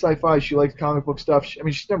 she likes sci-fi, she likes comic book stuff.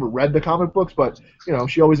 She's never read the comic books, but,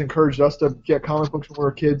 she always encouraged us to get comic books when we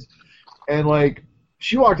were kids. And,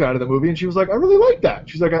 she walked out of the movie and she was like, I really like that.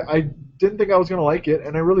 She's like, I didn't think I was going to like it,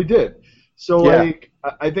 and I really did. So, yeah.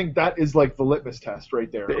 I think that is, the litmus test right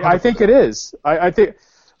there. 100%. I think it is. I think...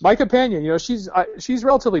 My companion, she's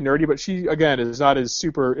relatively nerdy, but she, again, is not as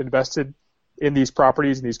super invested in these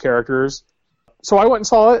properties and these characters. So I went and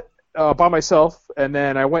saw it by myself, and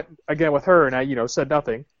then I went again with her, and I, said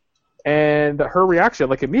nothing. And her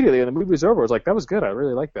reaction, immediately when the movie was over, was like, that was good. I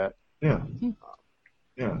really like that. Yeah.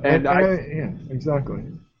 Yeah. And yeah, exactly.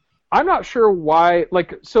 I'm not sure why,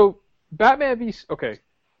 so Batman v... Okay.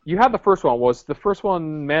 You had the first one. Was the first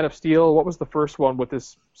one Man of Steel? What was the first one with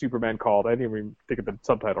this Superman called? I didn't even think of the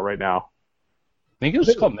subtitle right now. I think it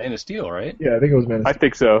was called Man of Steel, right? Yeah, I think it was Man of Steel. I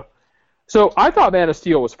think so. So I thought Man of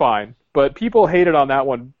Steel was fine, but people hated on that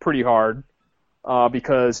one pretty hard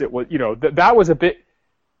because it was, that was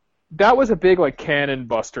a big cannon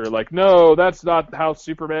buster. No, that's not how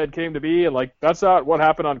Superman came to be, and that's not what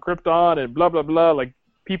happened on Krypton, and blah blah blah.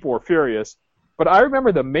 People were furious. But I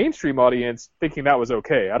remember the mainstream audience thinking that was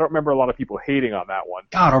okay. I don't remember a lot of people hating on that one.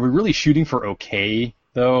 God, are we really shooting for okay,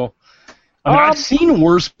 though? I've seen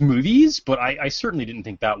worse movies, but I certainly didn't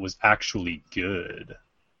think that was actually good.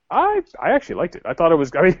 I actually liked it. I thought it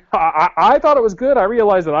was. I thought it was good. I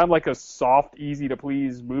realized that I'm a soft, easy to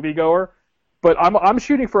please moviegoer, but I'm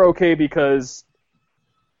shooting for okay because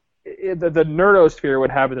the nerdosphere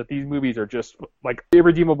would have it that these movies are just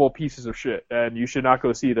irredeemable pieces of shit, and you should not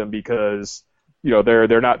go see them because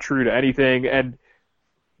they're not true to anything. And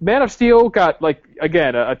Man of Steel got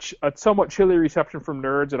again a somewhat chilly reception from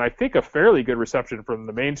nerds, and I think a fairly good reception from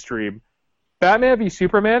the mainstream. Batman v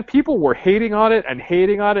Superman, people were hating on it and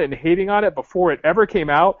hating on it and hating on it before it ever came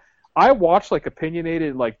out. I watched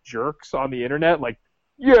opinionated jerks on the internet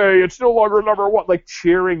yay, it's no longer number one,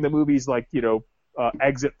 cheering the movie's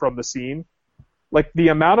exit from the scene. The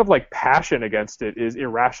amount of passion against it is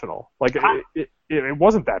irrational. It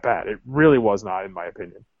wasn't that bad. It really was not, in my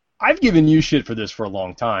opinion. I've given you shit for this for a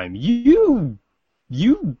long time. You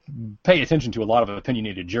pay attention to a lot of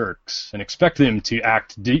opinionated jerks and expect them to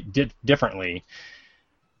act differently.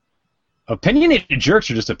 Opinionated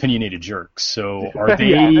jerks are just opinionated jerks. So are they?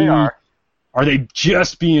 Yeah, they are. Are they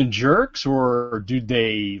just being jerks, or do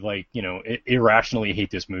they irrationally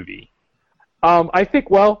hate this movie? I think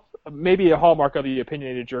maybe a hallmark of the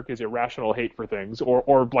opinionated jerk is irrational hate for things,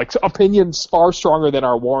 or opinions far stronger than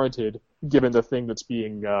are warranted given the thing that's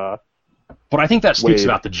being. But I think that speaks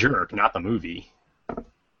about the jerk, not the movie.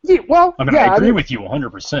 Yeah, well, I agree with you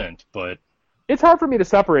 100%, but it's hard for me to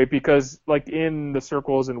separate because, in the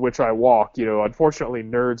circles in which I walk, unfortunately,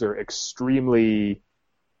 nerds are extremely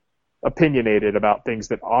opinionated about things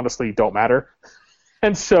that honestly don't matter,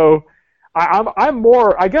 and so. I'm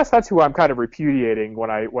more. I guess that's who I'm kind of repudiating when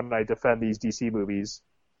I defend these DC movies,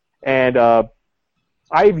 and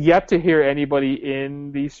I've yet to hear anybody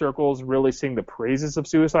in these circles really sing the praises of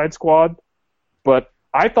Suicide Squad, but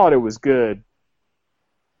I thought it was good.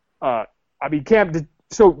 I mean, Cam,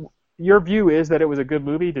 so your view is that it was a good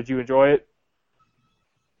movie? Did you enjoy it?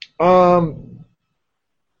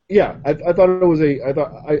 Yeah, I thought it was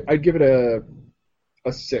I'd give it a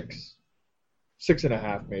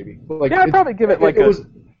 6.5 maybe. Like, yeah, I'd probably give it like it was.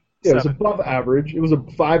 Yeah, it was 7. above average. It was a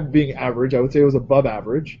 5 being average. I would say it was above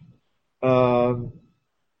average. But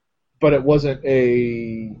it wasn't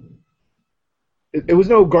a. It was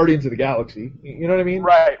no Guardians of the Galaxy. You know what I mean?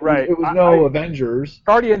 Right. It was no Avengers.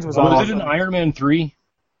 Guardians was Was awesome. it an Iron Man 3?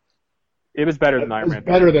 It was better than It Iron was Man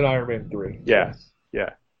 3. better than Iron Man 3. Yeah, yeah.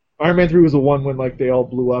 Iron Man 3 was the one when like they all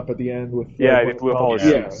blew up at the end with. Yeah, they blew up all his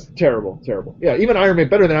suits. Terrible. Yeah, even Iron Man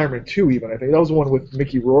better than Iron Man 2. Even I think that was the one with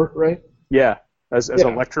Mickey Rourke, right? Yeah, as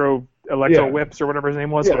Electro Whips or whatever his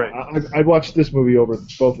name was. Yeah, Right. I'd watch this movie over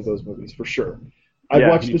both of those movies for sure. I'd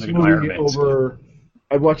watch this movie over.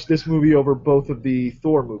 I'd watch this movie over both of the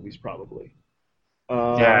Thor movies probably.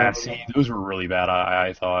 Yeah, see, those were really bad.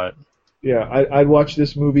 I thought. Yeah, I'd watch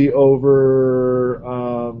this movie over.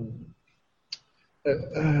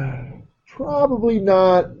 Probably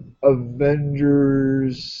not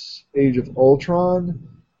Avengers: Age of Ultron,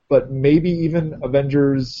 but maybe even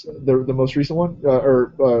Avengers, the most recent one,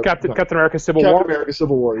 Captain America: Civil Captain War. America: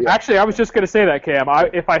 Civil War. Yeah. Actually, I was just going to say that, Cam.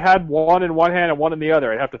 If I had one in one hand and one in the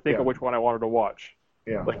other, I'd have to think of which one I wanted to watch.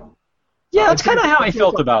 Yeah. Yeah, that's kind of how I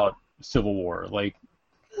felt about Civil War. Like,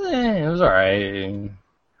 it was alright.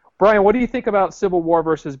 Brian, what do you think about Civil War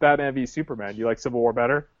versus Batman v Superman? Do you like Civil War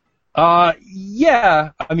better?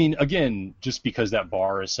 Yeah. I mean, again, just because that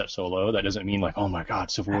bar is set so low, that doesn't mean like, oh my God,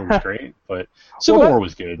 Civil War was great. But Civil War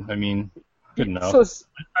was good. I mean, good enough.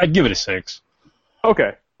 I'd give it a 6.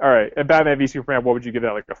 Okay. All right. And Batman v Superman, what would you give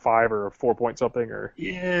that? Like a 5 or a 4 point something? Or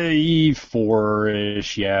yeah,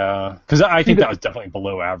 4-ish. Yeah, because I think that was definitely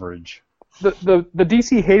below average. The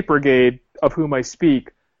DC hate brigade, of whom I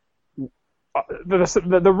speak,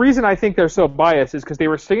 the reason I think they're so biased is because they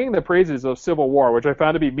were singing the praises of Civil War, which I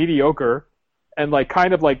found to be mediocre, and like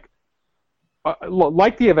kind of like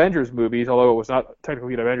the Avengers movies, although it was not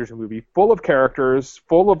technically an Avengers movie, full of characters,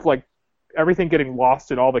 full of like everything getting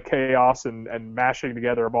lost in all the chaos and mashing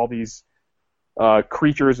together of all these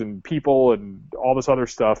creatures and people and all this other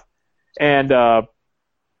stuff, and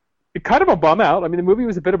it kind of a bum out. I mean, the movie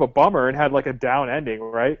was a bit of a bummer and had like a down ending,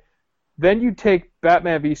 right? Then you take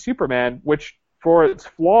Batman v Superman, which, for its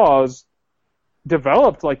flaws,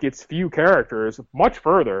 developed like its few characters much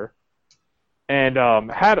further, and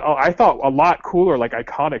had I thought a lot cooler, like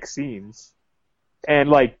iconic scenes, and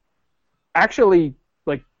like actually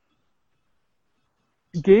like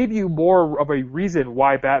gave you more of a reason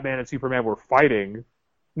why Batman and Superman were fighting.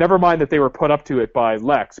 Never mind that they were put up to it by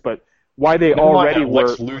Lex, but why they already were.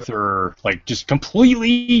 Lex Luthor like just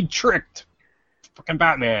completely tricked fucking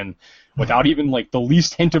Batman. Without even like the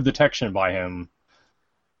least hint of detection by him.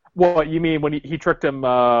 What you mean when he tricked him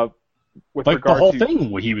with like regard the whole to...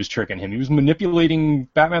 thing? He was tricking him. He was manipulating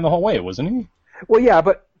Batman the whole way, wasn't he? Well, yeah,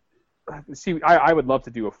 but see, I would love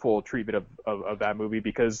to do a full treatment of that movie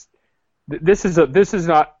because this is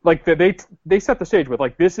not like they set the stage with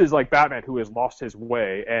like this is like Batman who has lost his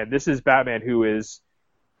way, and this is Batman who is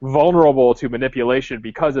vulnerable to manipulation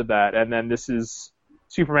because of that, and then this is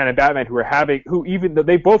Superman and Batman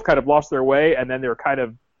they both kind of lost their way, and then they're kind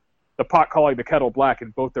of the pot calling the kettle black in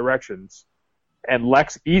both directions, and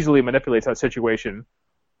Lex easily manipulates that situation.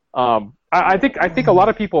 I think a lot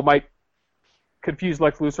of people might confuse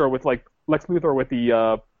Lex Luthor with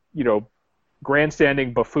the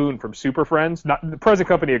grandstanding buffoon from Super Friends, not the present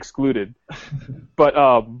company excluded, but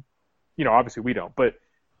obviously we don't, but.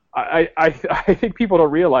 I think people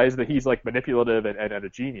don't realize that he's like manipulative and a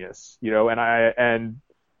genius, and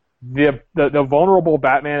the vulnerable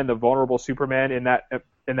Batman and the vulnerable Superman in that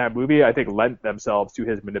movie, I think, lent themselves to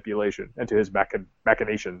his manipulation and to his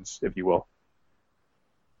machinations, if you will.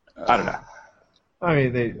 I don't know. I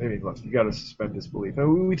mean, look, you got to suspend disbelief. I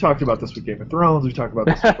mean, we talked about this with Game of Thrones. We talked about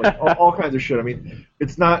this with like, all kinds of shit. I mean,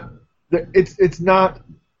 it's not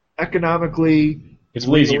economically. It's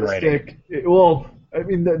lazy writing. I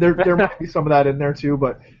mean, there might be some of that in there too,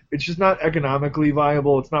 but it's just not economically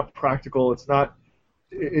viable. It's not practical. It's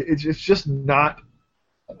just not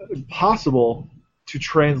possible to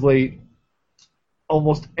translate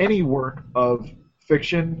almost any work of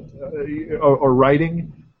fiction or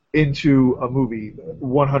writing into a movie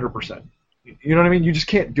 100%. You know what I mean? You just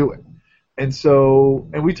can't do it. And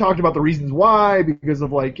we talked about the reasons why, because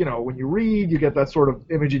of like, when you read, you get that sort of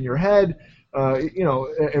image in your head.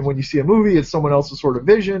 And when you see a movie, it's someone else's sort of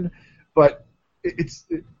vision. But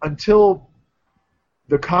until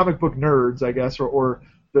the comic book nerds, I guess, or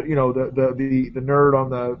the the nerd on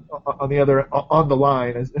the other on the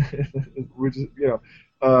line, which is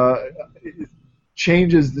it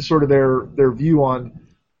changes the sort of their view on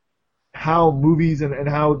how movies and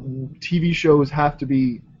how TV shows have to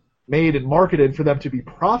be made and marketed for them to be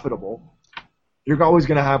profitable. You're always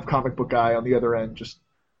going to have comic book guy on the other end just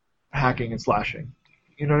hacking and slashing.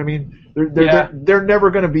 You know what I mean? They're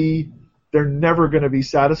never going to be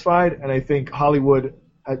satisfied, and I think Hollywood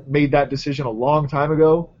had made that decision a long time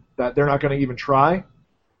ago that they're not going to even try,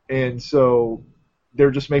 and so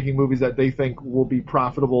they're just making movies that they think will be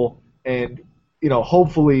profitable and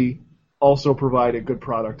hopefully also provide a good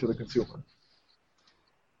product to the consumer.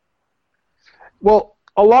 Well,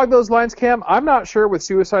 along those lines, Cam, I'm not sure with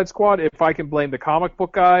Suicide Squad if I can blame the comic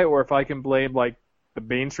book guy or if I can blame like the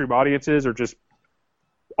mainstream audiences or just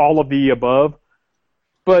all of the above.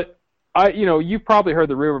 But you've probably heard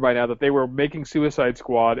the rumor by now that they were making Suicide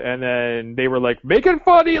Squad and then they were like, make it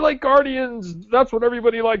funny like Guardians, that's what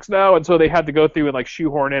everybody likes now, and so they had to go through and like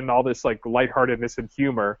shoehorn in all this like lightheartedness and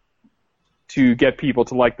humor to get people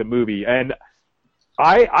to like the movie. And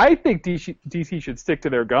I think DC should stick to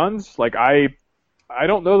their guns. Like I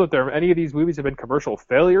don't know that any of these movies have been commercial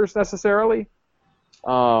failures necessarily.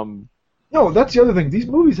 No, that's the other thing. These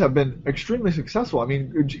movies have been extremely successful. I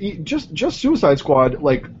mean, just Suicide Squad,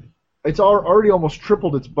 like it's already almost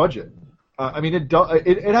tripled its budget. I mean, it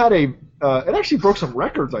actually broke some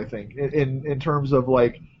records, I think, in terms of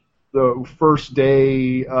like the first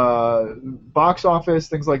day box office,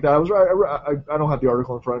 things like that. I don't have the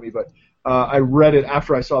article in front of me, but I read it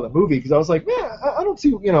after I saw the movie because I was like, man, I don't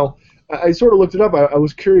see, I sort of looked it up. I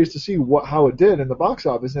was curious to see how it did in the box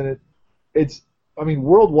office, and it's I mean,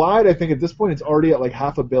 worldwide, I think at this point it's already at like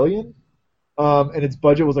 $500 million, and its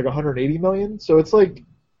budget was like $180 million. So it's like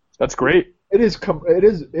that's great. It is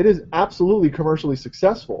absolutely commercially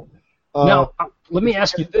successful. Now, let me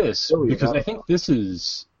ask you this, because I think this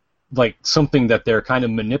is like something that they're kind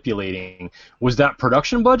of manipulating. Was that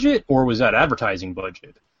production budget or was that advertising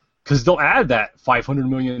budget? Because they'll add that $500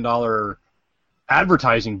 million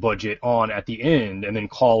advertising budget on at the end and then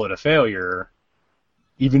call it a failure,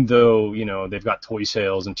 even though they've got toy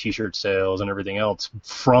sales and T-shirt sales and everything else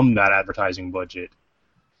from that advertising budget.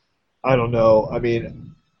 I don't know. I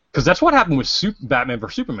mean, because that's what happened with Batman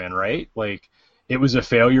vs Superman, right? Like, it was a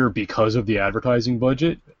failure because of the advertising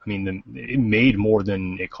budget. I mean, it made more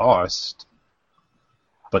than it cost,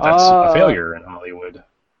 but that's a failure in Hollywood.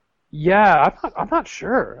 Yeah, I'm not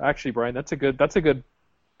sure actually, Brian. That's a good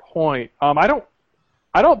point. I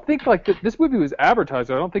don't think like this movie was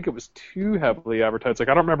advertised. I don't think it was too heavily advertised. Like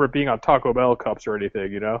I don't remember it being on Taco Bell cups or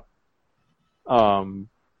anything,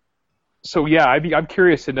 So yeah, I'm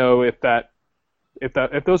curious to know if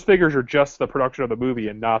those figures are just the production of the movie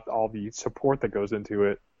and not all the support that goes into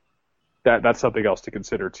it. That's something else to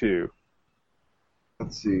consider too.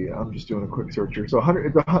 Let's see. I'm just doing a quick search here. So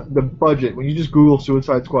the budget, when you just Google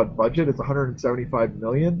Suicide Squad budget, it's $175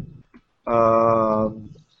 million.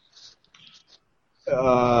 And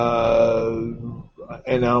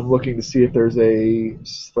now I'm looking to see if there's a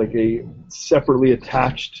separately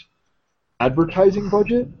attached advertising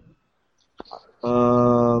budget.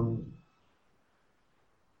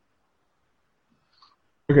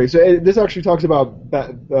 Okay, so this actually talks about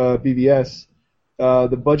BVS.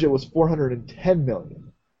 The budget was $410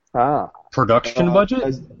 million. Production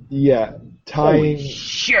budget? Tying. Holy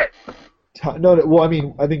shit! Well, I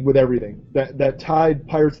mean, I think with everything that tied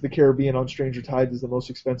Pirates of the Caribbean on Stranger Tides is the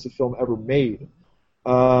most expensive film ever made.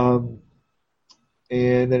 And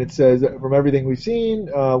then it says, from everything we've seen,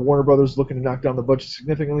 Warner Brothers is looking to knock down the budget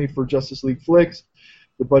significantly for Justice League flicks.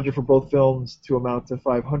 The budget for both films to amount to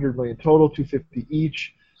 $500 million total, $250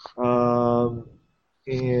 each. So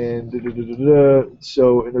in the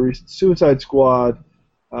recent Suicide Squad,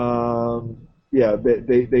 they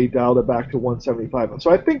dialed it back to 175.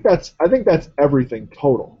 So I think that's everything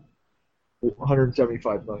total,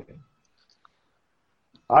 175 million.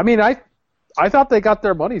 I mean, I thought they got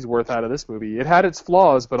their money's worth out of this movie. It had its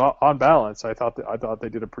flaws, but on balance, I thought they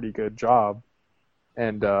did a pretty good job.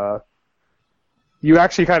 And you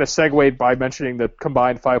actually kind of segued by mentioning the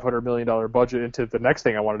combined $500 million budget into the next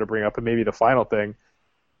thing I wanted to bring up, and maybe the final thing.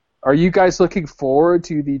 Are you guys looking forward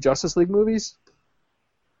to the Justice League movies?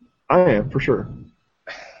 I am, for sure.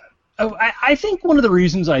 Oh, I think one of the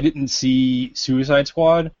reasons I didn't see Suicide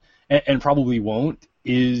Squad, and probably won't,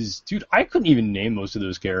 is, dude, I couldn't even name most of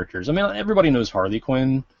those characters. I mean, everybody knows Harley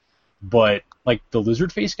Quinn, but, like, the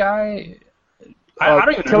lizard face guy, I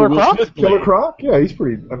don't even know who Will Smith played. Killer Croc? Yeah, he's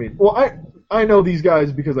pretty, I mean, well, I know these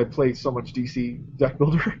guys because I play so much DC deck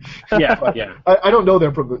builder. Yeah, yeah. I don't know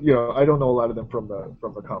them from I don't know a lot of them from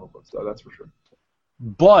the comic books, so that's for sure.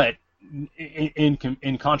 But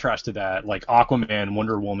in contrast to that, like Aquaman,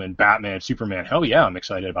 Wonder Woman, Batman, Superman, hell yeah, I'm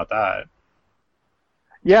excited about that.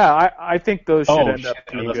 Yeah, I think those should end up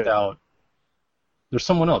I being left good. out. There's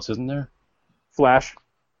someone else, isn't there? Flash.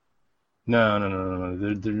 No.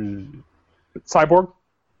 Cyborg?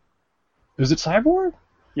 Is it Cyborg?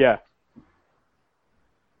 Yeah.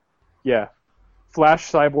 Yeah.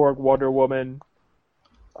 Flash, Cyborg, Wonder Woman,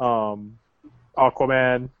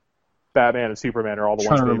 Aquaman, Batman, and Superman are all the I'm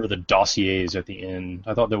ones. trying to remember the dossiers at the end.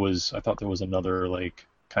 I thought there was another like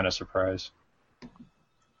kind of surprise.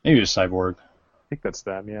 Maybe it was Cyborg. I think that's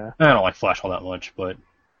them. Yeah. I don't like Flash all that much, but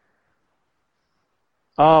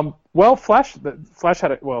Well, Flash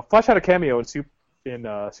had a cameo in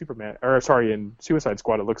Superman, in Suicide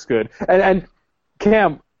Squad. It looks good. And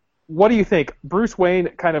Cam, what do you think? Bruce Wayne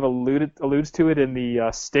kind of alludes to it in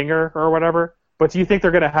the Stinger or whatever. But do you think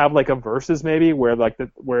they're gonna have like a versus maybe where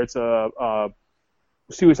it's a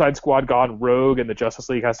Suicide Squad gone rogue and the Justice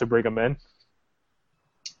League has to bring them in?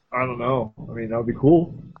 I don't know. I mean, that would be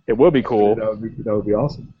cool. It would be cool. That would be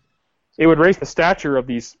awesome. It would raise the stature of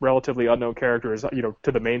these relatively unknown characters,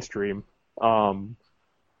 to the mainstream.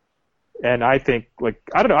 And I think,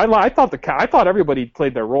 I don't know, I thought everybody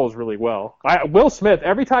played their roles really well. Will Smith,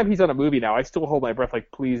 every time he's on a movie now, I still hold my breath,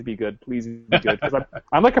 like, please be good, because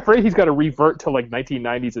I'm like afraid he's got to revert to like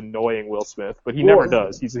 1990s annoying Will Smith, but he never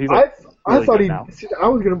does. He's like, I thought he. now.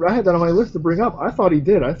 I had that on my list to bring up. I thought he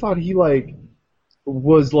did. I thought he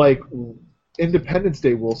was like Independence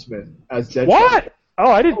Day Will Smith as Deadshot. What?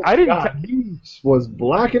 Oh, I didn't. God, he was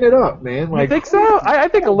blacking it up, man. You think so? I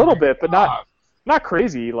think a little bit, but not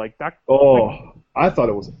crazy. I thought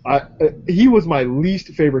it was. He was my least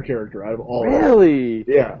favorite character out of all. Really?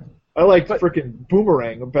 Yeah, I liked freaking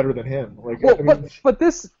Boomerang better than him. But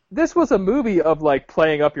this was a movie of like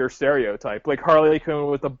playing up your stereotype, like Harley Quinn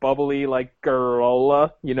with a bubbly like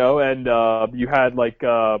girl, and you had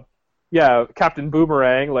Captain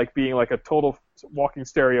Boomerang like being like a total walking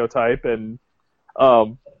stereotype, and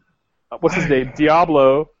what's his name,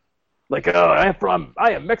 Diablo. Like, I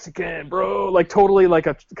am Mexican, bro. Like, totally like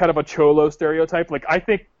a kind of a cholo stereotype. Like, I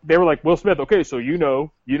think they were like, Will Smith, okay, so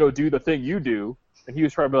do the thing you do. And he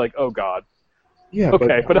was trying to be like, oh, God. Yeah.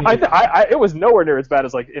 Okay, but I it was nowhere near as bad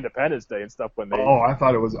as, like, Independence Day and stuff when they... Oh, I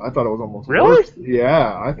thought it was almost Really? worse.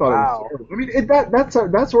 Yeah, I thought it was... I mean,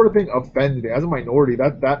 that sort of thing offends me. As a minority, I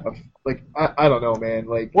don't know, man.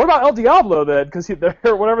 Like, what about El Diablo, then? Because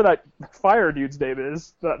whatever that fire dude's name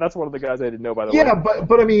is, that's one of the guys I didn't know, by the way. Yeah,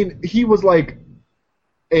 but I mean, he was like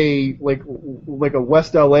a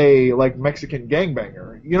West LA like Mexican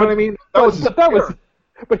gangbanger. You know what I mean?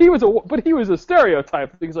 But he was a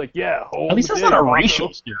stereotype. He's like, yeah. At least that's not a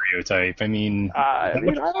racial stereotype. I mean, I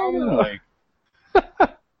don't know.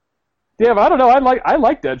 Damn, I don't know. I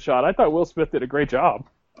like Deadshot. I thought Will Smith did a great job.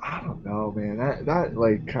 I don't know, man. That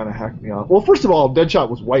like kind of hacked me off. Well, first of all, Deadshot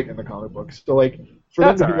was white in the comic books, so like for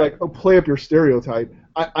them to be like, oh, play up your stereotype,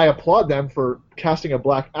 I applaud them for casting a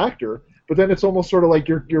black actor. But then it's almost sort of like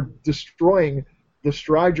you're destroying the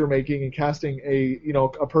stride you're making and casting a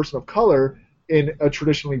person of color in a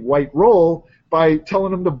traditionally white role by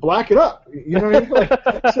telling them to black it up. You know what I mean? Like,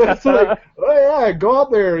 so like, oh yeah, go out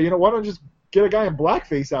there. Why don't you just get a guy in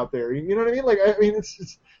blackface out there? You know what I mean? Like, I mean, it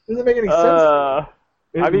doesn't make any sense.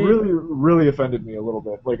 It really offended me a little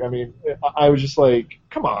bit. Like, I mean, I was just like,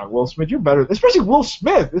 come on, Will Smith, you're better. Especially Will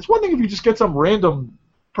Smith. It's one thing if you just get some random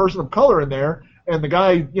person of color in there and the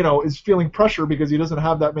guy, is feeling pressure because he doesn't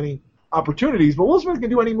have that many opportunities. But Will Smith can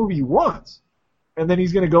do any movie he wants. And then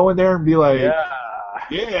he's going to go in there and be like,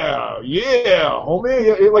 yeah,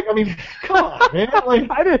 homie. Like, I mean, come on, man.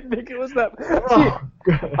 Like, I didn't think it was that.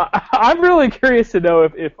 I'm really curious to know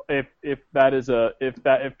if that is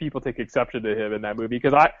if people take exception to him in that movie,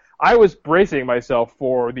 because I was bracing myself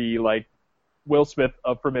for the like Will Smith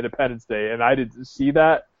from Independence Day, and I didn't see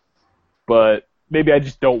that, but maybe I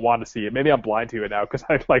just don't want to see it. Maybe I'm blind to it now because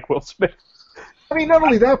I like Will Smith. I mean, not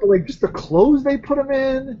only that, but like just the clothes they put him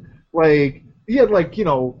in, like. He had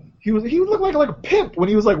he looked like a pimp when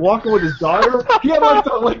he was like walking with his daughter. He had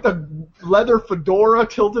like the leather fedora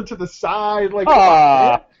tilted to the side. Like,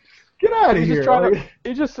 get out of here!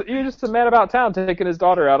 He's just a man about town taking his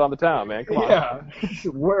daughter out on the town, man. Come on. Yeah,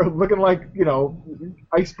 looking like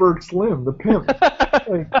Iceberg Slim, the pimp.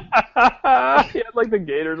 He had like the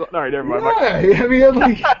Gators. All right, never mind. Yeah, I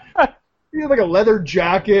mean, he had like a leather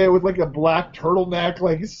jacket with like a black turtleneck,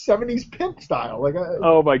 like 70s pimp style. Like,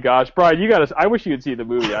 oh my gosh, Brian, I wish you could see the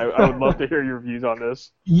movie. I would love to hear your views on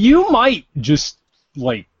this. You might just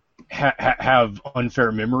like have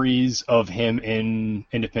unfair memories of him in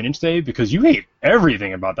Independence Day because you hate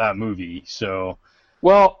everything about that movie. So,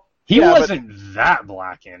 well, he wasn't that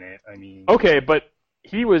black in it. I mean, okay, but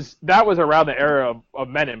that was around the era of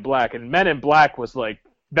Men in Black, and Men in Black was like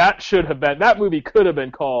that movie could have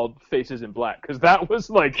been called Faces in Black because that was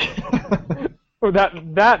like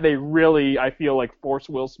that they really, I feel like, forced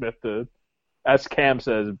Will Smith to, as Cam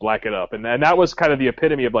says, black it up, and that was kind of the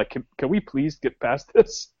epitome of like, can we please get past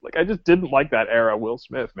this? Like, I just didn't like that era Will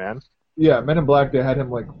Smith, man. Yeah, Men in Black, they had him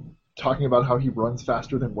like talking about how he runs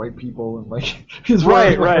faster than white people, and like he's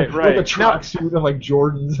right, wearing like a tracksuit and like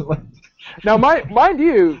Jordans and like. Now, mind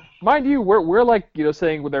you, we're like,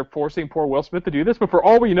 saying they're forcing poor Will Smith to do this, but for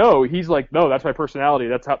all we know, he's like, no, that's my personality.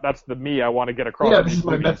 That's the me I want to get across. Yeah, this is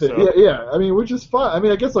my method. So. Yeah. I mean, which is fine. I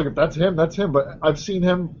mean, I guess like if that's him, that's him. But I've seen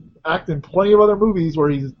him act in plenty of other movies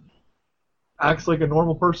where he acts like a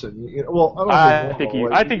normal person. Well, I think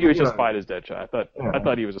he was just fine as Deadshot. I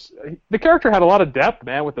thought he was. The character had a lot of depth,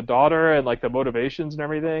 man, with the daughter and like the motivations and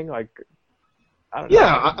everything. Like, I don't know.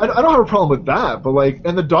 Yeah, I don't have a problem with that, but like,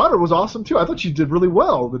 and the daughter was awesome too. I thought she did really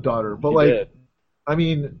well, the daughter. But she did. I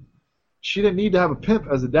mean, she didn't need to have a pimp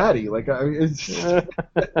as a daddy. Like, it's and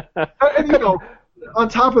on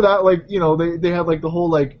top of that, like, they had like the whole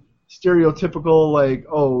like stereotypical like,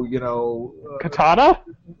 Katana.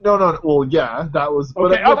 No. Well, yeah, that was.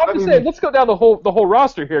 Okay, I'm just saying. Let's go down the whole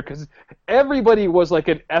roster here because everybody was like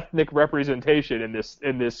an ethnic representation in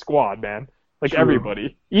this squad, man. Like, true.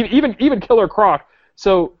 Everybody, even Killer Croc.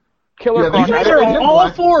 So Killer Croc. You guys are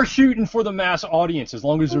all for shooting for the mass audience as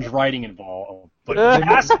long as there's writing involved. But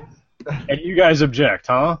and you guys object,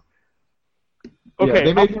 huh? Okay, yeah,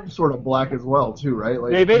 they made him sort of black as well too, right?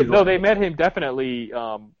 Like, they made him definitely.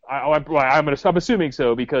 I'm assuming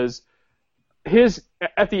so because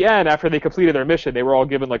at the end, after they completed their mission, they were all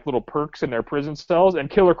given like little perks in their prison cells, and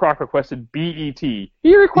Killer Croc requested BET. He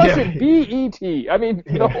requested BET. I mean,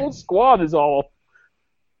 the whole squad is all.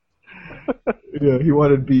 Yeah, he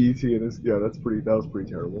wanted BET, and that was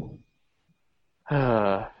pretty terrible.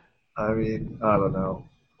 I mean, I don't know,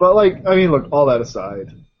 but like, I mean, look, all that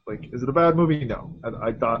aside, like, is it a bad movie? No,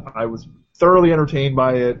 I thought I was thoroughly entertained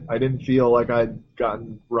by it. I didn't feel like I'd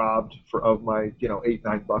gotten robbed of my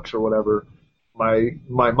 $8-9 or whatever. My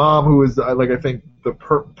mom, who is like, I think the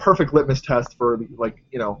perfect litmus test for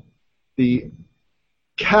the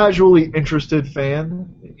casually interested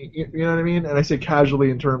fan, you know what I mean? And I say casually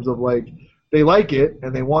in terms of like they like it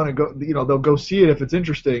and they want to go, they'll go see it if it's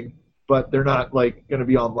interesting, but they're not like going to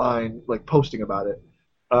be online like posting about it.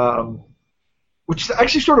 Which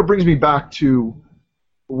actually sort of brings me back to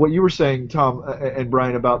what you were saying, Tom and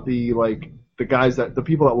Brian, about the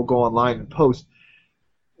people that will go online and post.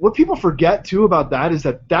 What people forget, too, about that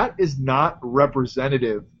is not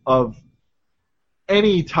representative of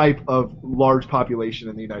any type of large population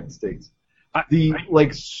in the United States.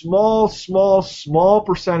 Small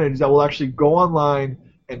percentage that will actually go online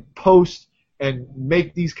and post and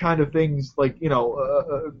make these kind of things like,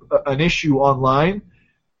 an issue online.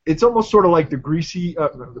 It's almost sort of like the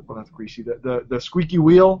the squeaky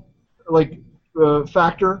wheel,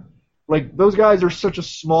 factor. Like, those guys are such a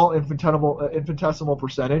small infinitesimal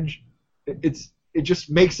percentage. It just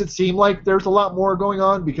makes it seem like there's a lot more going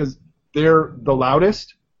on because they're the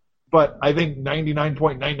loudest. But I think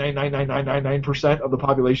 99.9999999% of the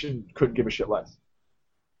population couldn't give a shit less.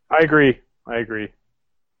 I agree.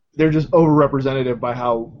 They're just overrepresentative by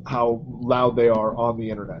how loud they are on the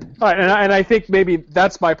internet. All right, and I think maybe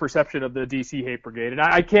that's my perception of the DC Hate Brigade, and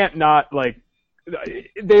I can't not like.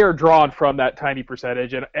 They are drawn from that tiny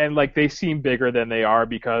percentage, and like they seem bigger than they are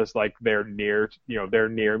because like they're near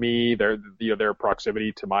me, their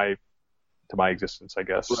proximity to my existence, I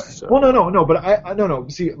guess. Right. So. Well, no, but no.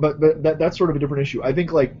 See, but that's sort of a different issue. I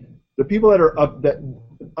think like the people that are up, that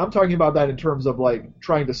I'm talking about that in terms of like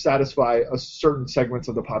trying to satisfy a certain segments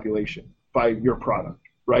of the population by your product,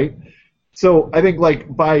 right? So I think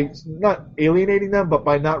like by not alienating them, but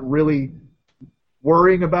by not really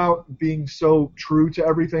worrying about being so true to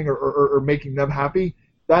everything or making them happy,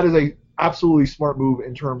 that is a absolutely smart move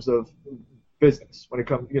in terms of business when it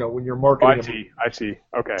comes, when you're marketing. I see.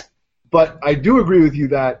 Okay. But I do agree with you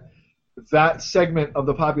that segment of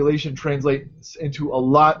the population translates into a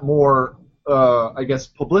lot more, I guess,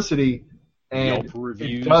 publicity, and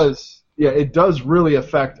it does really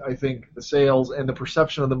affect, I think, the sales and the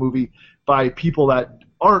perception of the movie by people that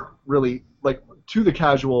aren't really like to the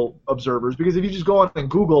casual observers, because if you just go on and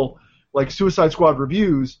Google like Suicide Squad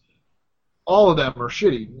reviews, all of them are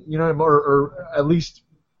shitty, or at least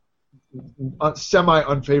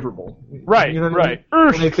semi-unfavorable. Right, You know what right. I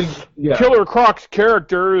mean? And I think, yeah. Killer Croc's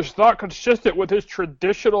character is not consistent with his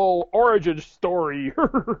traditional origin story.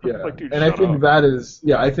 Yeah, Like, dude, and I shut think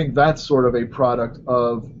up. I think that's sort of a product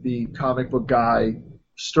of the comic book guy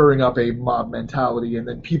stirring up a mob mentality, and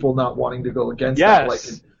then people not wanting to go against that, like,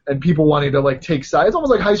 Yes. and people wanting to like take sides. It's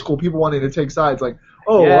almost like high school people wanting to take sides, like,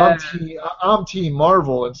 oh, Yeah. I'm team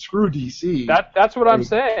Marvel and screw DC. That's what I'm Like,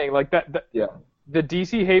 saying. Like that. Yeah. The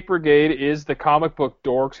DC Hate Brigade is the comic book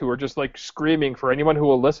dorks who are just like screaming for anyone who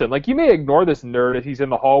will listen. Like, you may ignore this nerd if he's in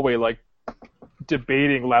the hallway like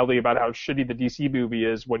debating loudly about how shitty the DC movie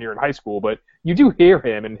is when you're in high school, but you do hear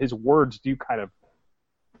him and his words do kind of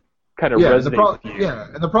resonate with you. Yeah,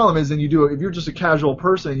 and the problem is, then you do it if you're just a casual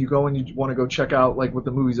person, you go and you want to go check out like what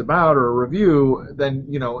the movie's about or a review, then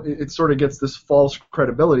it sort of gets this false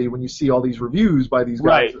credibility when you see all these reviews by these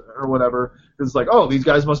guys or whatever. It's like, oh, these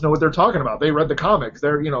guys must know what they're talking about. They read the comics.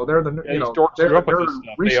 They're these they're dorks grew up with nerd this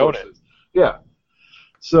stuff. They own it. resources. Yeah.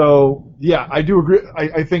 So yeah, I do agree.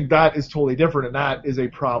 I think that is totally different, and that is a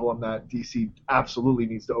problem that DC absolutely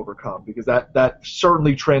needs to overcome, because that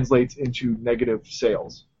certainly translates into negative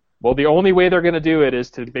sales. Well, the only way they're going to do it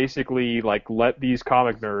is to basically like let these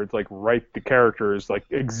comic nerds like write the characters like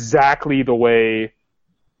exactly the way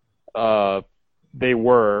they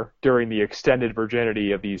were during the extended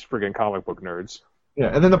virginity of these friggin' comic book nerds.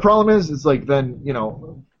 Yeah, and then the problem is like then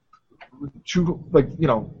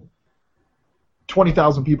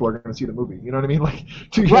 20,000 people are going to see the movie. You know what I mean? Like,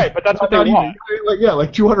 right, but that's what they want.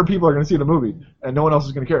 Like 200 people are going to see the movie, and no one else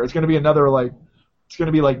is going to care. It's going to be another like. It's going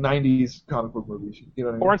to be like 90s comic book movies. You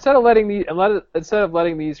know what I mean? Or instead of letting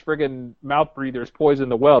these friggin' mouth breathers poison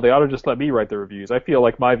the well, they ought to just let me write the reviews. I feel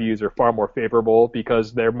like my views are far more favorable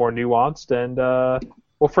because they're more nuanced and,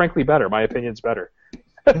 well, frankly, better. My opinion's better.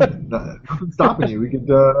 Nothing's stopping you. We could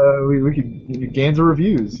gain the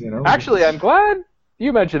reviews. Actually, I'm glad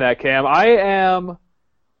you mentioned that, Cam. I am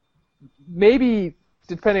maybe.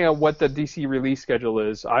 Depending on what the DC release schedule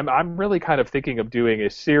is, I'm really kind of thinking of doing a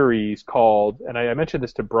series called, and I mentioned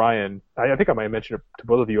this to Brian, I think I might have mentioned it to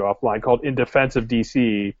both of you offline, called In Defense of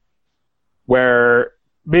DC, where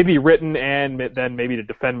maybe written and then maybe to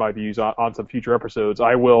defend my views on some future episodes,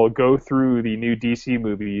 I will go through the new DC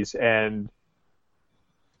movies and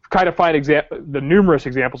kind of find the numerous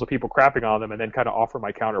examples of people crapping on them and then kind of offer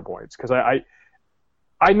my counterpoints. Because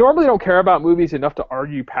I normally don't care about movies enough to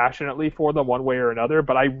argue passionately for them one way or another,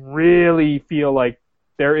 but I really feel like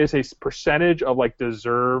there is a percentage of like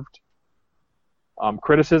deserved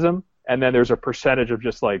criticism, and then there's a percentage of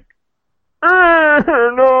just like,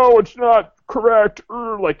 no, it's not correct.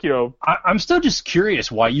 I'm still just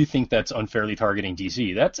curious why you think that's unfairly targeting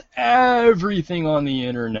DC. That's everything on the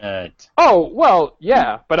internet. Oh, well,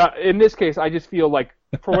 yeah, but in this case, I just feel like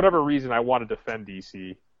for whatever reason, I want to defend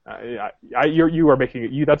DC. You are making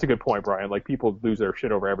it. That's a good point, Brian. Like, people lose their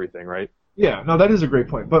shit over everything, right? Yeah, no, that is a great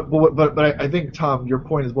point. But I think, Tom, your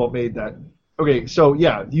point is well made. That okay, so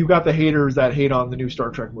yeah, you got the haters that hate on the new Star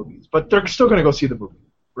Trek movies, but they're still going to go see the movie,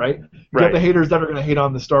 right? You got the haters that are going to hate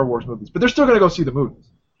on the Star Wars movies, but they're still going to go see the movies,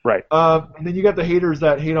 right? And then you got the haters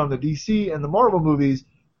that hate on the DC and the Marvel movies,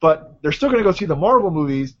 but they're still going to go see the Marvel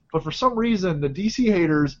movies. But for some reason, the DC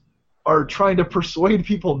haters are trying to persuade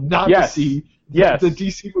people not to see the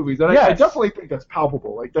DC movies, and I definitely think that's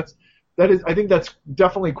palpable. Like I think that's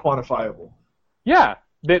definitely quantifiable. Yeah,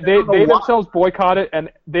 they themselves boycott it, and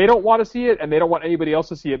they don't want to see it, and they don't want anybody else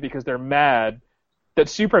to see it because they're mad that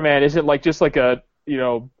Superman isn't like just like a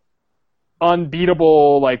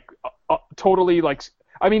unbeatable like totally like.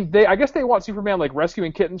 I mean, I guess they want Superman like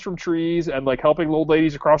rescuing kittens from trees and like helping old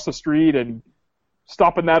ladies across the street and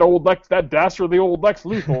stopping that dastardly old Lex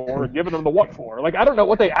Luthor and giving them the what for. Like, I don't know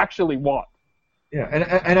what they actually want. Yeah,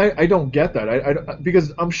 and I don't get that.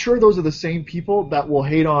 Because I'm sure those are the same people that will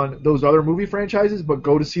hate on those other movie franchises, but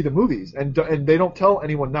go to see the movies, and they don't tell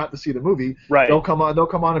anyone not to see the movie. Right. They'll come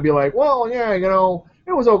on and be like, well, yeah,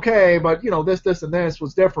 it was okay, but this and this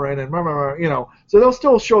was different, and so they'll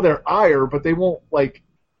still show their ire, but they won't like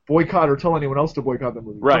boycott or tell anyone else to boycott the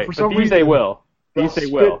movie. Right. But for some these reason, they will. These they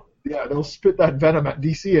will. Yeah, they'll spit that venom at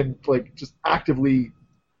DC and like just actively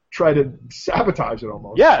try to sabotage it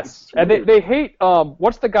almost. Yes, and they hate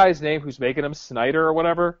what's the guy's name who's making them, Snyder or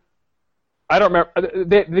whatever? I don't remember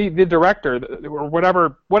the director or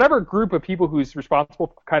whatever group of people who's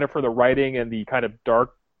responsible kind of for the writing and the kind of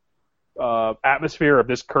dark atmosphere of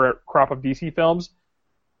this current crop of DC films.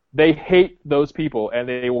 They hate those people, and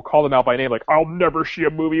they will call them out by name, like, I'll never see a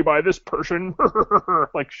movie by this person.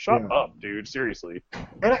 Like, shut up, dude, seriously.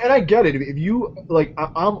 And I get it. If you, like,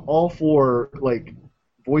 I'm all for, like,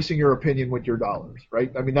 voicing your opinion with your dollars,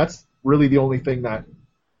 right? I mean, that's really the only thing that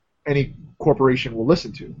any corporation will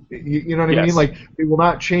listen to. You know what I Yes. mean? Like, they will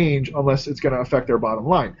not change unless it's going to affect their bottom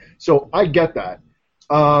line. So I get that.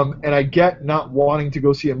 And I get not wanting to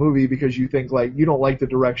go see a movie because you think, like, you don't like the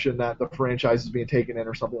direction that the franchise is being taken in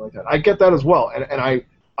or something like that. I get that as well. And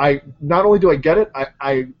I not only do I get it,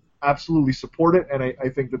 I absolutely support it, and I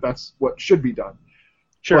think that that's what should be done.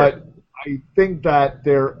 Sure. But I think that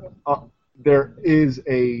there is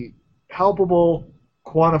a palpable,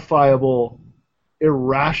 quantifiable,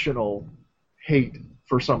 irrational hate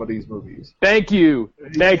for some of these movies. Thank you.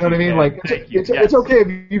 You know what I mean? Like, it's okay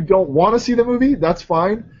if you don't want to see the movie, that's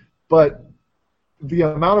fine, but the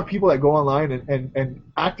amount of people that go online and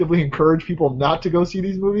actively encourage people not to go see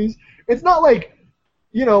these movies, it's not like,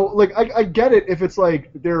 you know, like, I get it if it's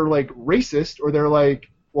like they're like racist or they're like,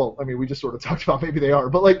 well, I mean, we just sort of talked about maybe they are,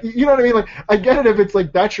 but like, you know what I mean? Like, I get it if it's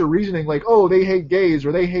like that's your reasoning, like, oh, they hate gays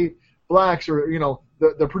or they hate blacks or, you know,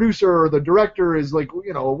 the producer or the director is like,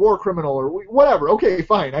 you know, a war criminal or whatever. Okay,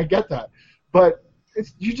 fine, I get that. But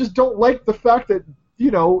you just don't like the fact that, you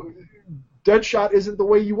know, Deadshot isn't the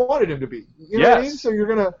way you wanted him to be. You know what I mean? So you're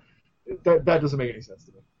gonna that doesn't make any sense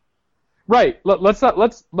to me. Right.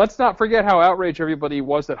 Let's not forget how outraged everybody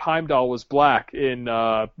was that Heimdall was black in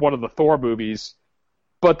one of the Thor movies,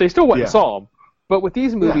 but they still went and saw him. But with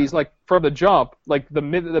these movies, like from the jump, like the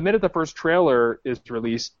minute the first trailer is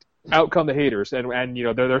released, out come the haters, and you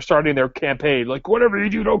know they're starting their campaign like, whatever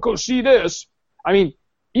you do, don't go see this. I mean,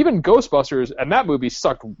 even Ghostbusters and that movie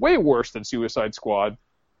sucked way worse than Suicide Squad.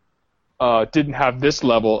 Didn't have this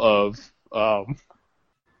level of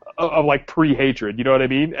like pre-hatred, you know what I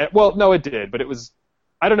mean? Well, no, it did, but it was,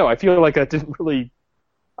 I don't know. I feel like that didn't really.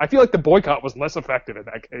 I feel like the boycott was less effective in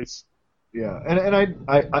that case. Yeah, and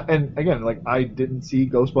and again, like, I didn't see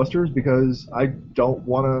Ghostbusters because I don't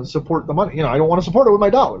want to support the money. You know, I don't want to support it with my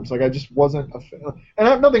dollars. Like, I just wasn't a fan. And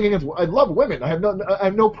I have nothing against. I love women. I have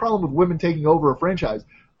no problem with women taking over a franchise.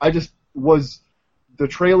 I just was the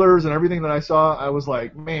trailers and everything that I saw. I was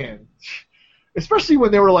like, man, especially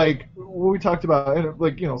when they were like, what we talked about, and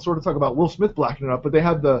like, you know, sort of talk about Will Smith blacking it up, but they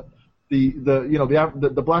had the you know,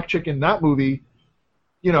 the black chick in that movie,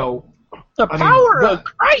 you know. The power of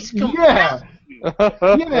Christ. Yeah.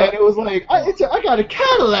 And it was like, I got a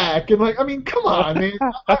Cadillac, and like, I mean, come on, man.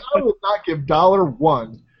 I will not give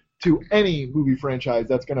 $1 to any movie franchise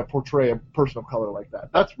that's going to portray a person of color like that.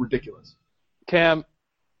 That's ridiculous. Cam,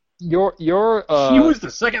 your He was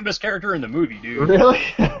the second best character in the movie, dude. Really?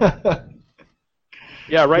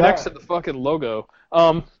 Yeah, right next to the fucking logo.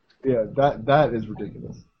 Yeah, that is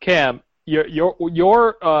ridiculous. Cam,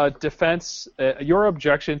 your defense, your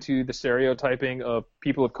objection to the stereotyping of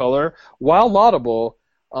people of color, while laudable,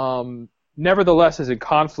 nevertheless is in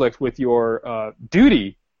conflict with your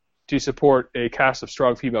duty to support a cast of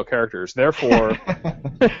strong female characters. Therefore,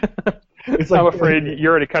 it's like, I'm afraid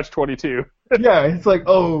you're in a catch-22. Yeah, it's like,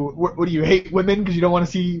 oh, what do you hate women because you don't want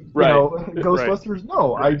to see you know, Ghostbusters? Right.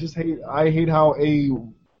 No, Right. I hate how a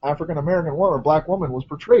African American woman or black woman was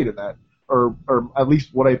portrayed in that, or at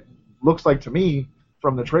least what it looks like to me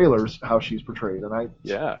from the trailers how she's portrayed, and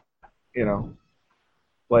you know,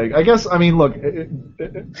 like, I guess, I mean, look,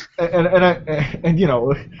 and you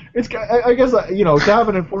know, it's, I guess, you know, to have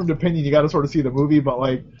an informed opinion, you got to sort of see the movie, but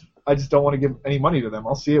like, I just don't want to give any money to them.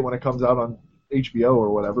 I'll see it when it comes out on HBO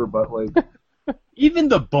or whatever, but like, even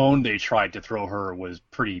the bone they tried to throw her was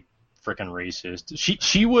pretty freaking racist.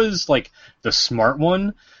 She was like the smart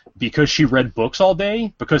one because she read books all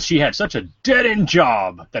day, because she had such a dead-end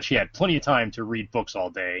job that she had plenty of time to read books all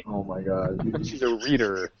day. Oh my God, She's a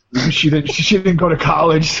reader. She didn't go to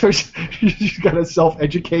college, so she's got to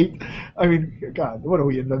self-educate. I mean, God, what are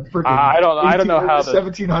we in the freaking? I don't know how the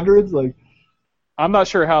 1700s, like. I'm not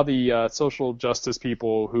sure how the social justice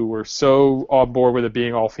people who were so on board with it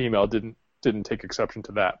being all female didn't take exception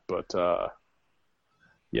to that, but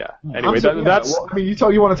yeah. Anyway, that's. Well, I mean,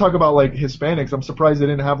 you want to talk about like Hispanics? I'm surprised they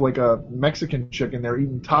didn't have like a Mexican chick in there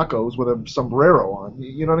eating tacos with a sombrero on.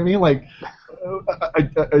 You know what I mean? Like,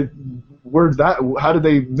 where's that? How did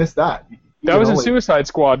they miss that? That was in Suicide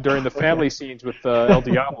Squad during the family scenes with El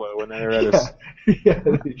Diablo when they were at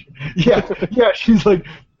yeah. She's like,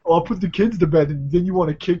 oh, I'll put the kids to bed, and then you want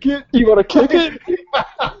to kick it? You want to kick it?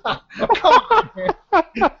 Come on, man.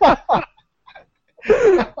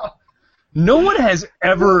 No one has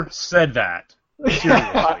ever said that.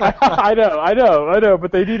 I know,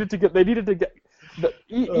 but they needed to get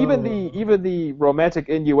even the romantic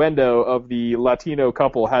innuendo of the Latino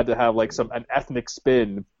couple had to have like an ethnic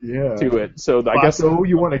spin to it. So I guess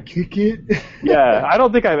you want to kick it? Yeah, I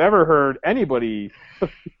don't think I've ever heard anybody.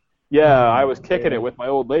 Yeah, I was kicking it with my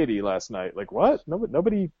old lady last night. Like, what?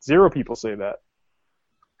 Nobody, zero people say that.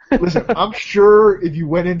 Listen, I'm sure if you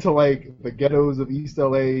went into like the ghettos of East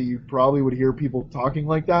LA, you probably would hear people talking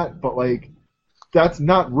like that, but like that's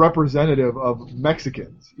not representative of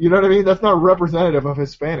Mexicans. You know what I mean? That's not representative of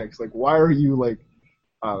Hispanics. Like, why are you like?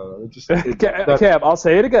 I don't know. Cam, I'll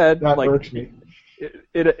say it again. That like, irks me.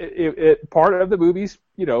 It part of the movie's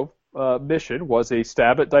mission was a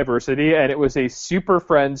stab at diversity, and it was a Super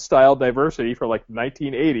Friends style diversity for like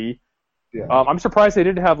 1980. Yeah. I'm surprised they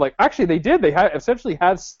didn't have like. Actually, they did. They essentially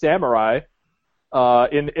had samurai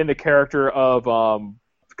in the character of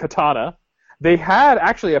Katana. They had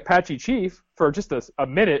actually Apache Chief for just a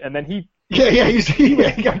minute, and then he he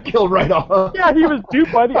got killed right off. Yeah, he was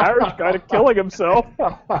duped by the Irish guy to killing himself.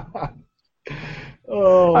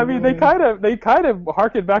 Oh, I mean, they kind of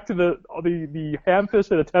harken back to the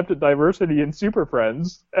ham-fisted attempt at diversity in Super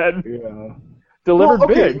Friends and delivered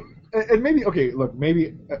big. And maybe I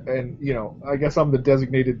guess I'm the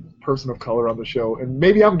designated person of color on the show, and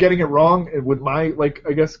maybe I'm getting it wrong with my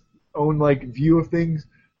own view of things.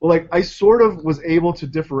 Well, like I sort of was able to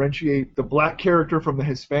differentiate the black character from the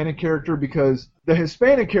Hispanic character because the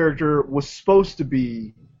Hispanic character was supposed to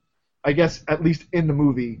be, I guess at least in the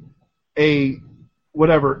movie, a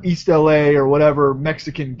whatever East LA or whatever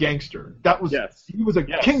Mexican gangster. That was he was a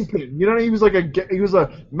kingpin. You know what I mean? He was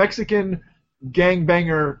a Mexican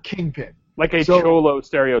gangbanger kingpin. Like a cholo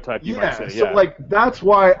stereotype, you might say. So that's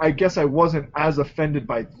why I guess I wasn't as offended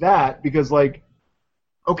by that because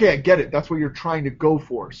okay, I get it. That's what you're trying to go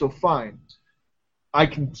for. So fine. I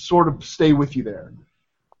can sort of stay with you there.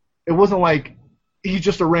 It wasn't like he's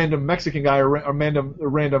just a random Mexican guy or a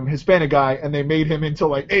random Hispanic guy, and they made him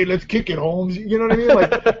into hey, let's kick it, Holmes. You know what I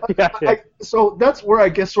mean? So that's where I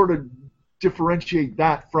guess sort of differentiate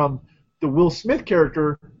that from the Will Smith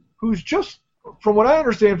character, who's just, from what I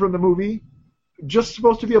understand from the movie, just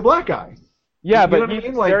supposed to be a black guy. Yeah, but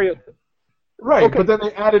he's right, okay. But then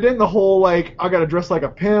they added in the whole I gotta dress like a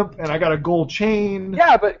pimp and I got a gold chain.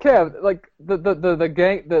 Yeah, but Kev, the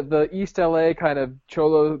gang, the East LA kind of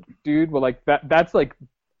cholo dude, that's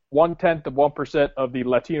 1/10% of the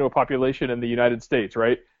Latino population in the United States,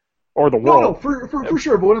 right? Or the world. No, for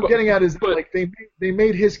sure. But what I'm getting at is they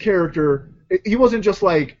made his character. He wasn't just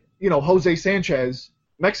Jose Sanchez,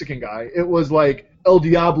 Mexican guy. It was El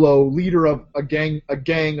Diablo, leader of a gang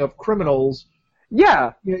of criminals.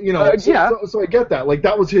 Yeah. So I get that.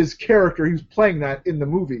 That was his character. He was playing that in the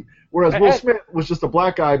movie. Whereas Will Smith was just a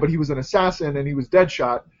black guy, but he was an assassin and he was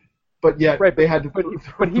Deadshot. But yet they had to. But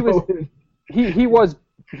he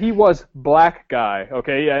was black guy,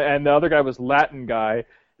 okay, and the other guy was Latin guy.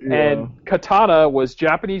 Yeah. And Katana was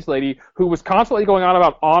Japanese lady who was constantly going on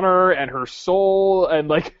about honor and her soul and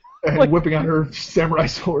whipping out her samurai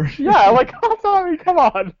sword. Yeah, come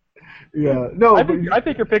on. Yeah, no. I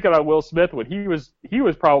think you're picking on Will Smith when he was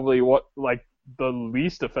probably the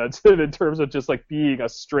least offensive in terms of just being a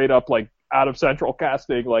straight up out of central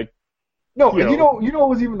casting No, you know what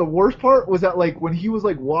was even the worst part was that when he was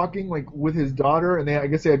walking with his daughter and I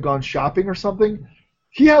guess they had gone shopping or something,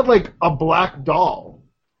 he had a black doll.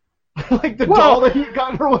 Doll that he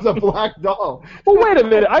got her was a black doll. Well, wait a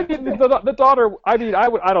minute. I mean, the daughter. I mean,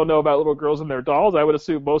 I don't know about little girls and their dolls. I would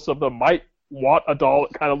assume most of them might want a doll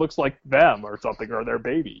that kind of looks like them or something, or their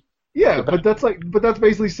baby. Yeah, but that's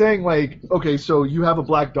basically saying okay, so you have a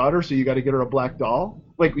black daughter, so you got to get her a black doll.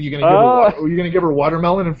 Are you gonna give her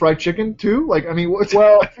watermelon and fried chicken too? I mean,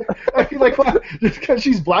 just because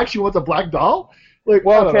she's black, she wants a black doll.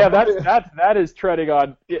 That is treading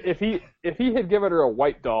on. If he had given her a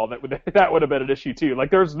white doll, that would have been an issue too.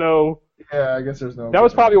 There's no. Yeah, I guess there's no. That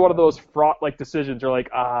was probably one of those fraught decisions. You're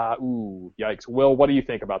ooh, yikes. Will, what do you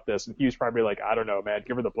think about this? And he was probably I don't know, man.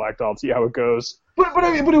 Give her the black doll and see how it goes. But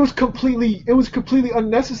it was completely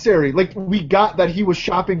unnecessary. We got that he was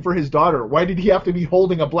shopping for his daughter. Why did he have to be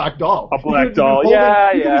holding a black doll? A black doll,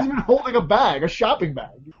 yeah. He was even holding a bag, a shopping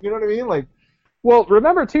bag. You know what I mean? Well,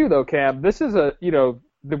 remember too, though, Cam. This is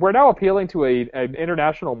we're now appealing to an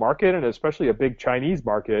international market and especially a big Chinese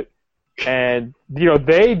market, and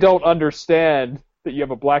they don't understand that you have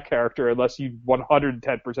a black character unless you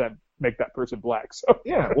 110% make that person black. So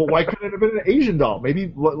yeah, well, why couldn't it have been an Asian doll?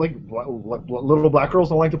 Maybe little black girls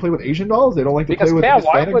don't like to play with Asian dolls. They don't like to play with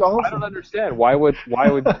Hispanic dolls. I don't understand why would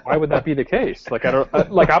that be the case?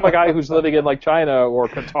 I'm a guy who's living in China or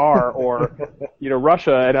Qatar or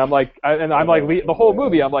Russia, and the whole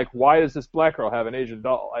movie I'm why does this black girl have an Asian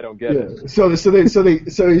doll? I don't get it. So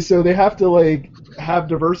they have to have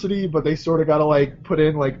diversity, but they sort of got to put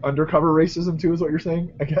in undercover racism too, is what you're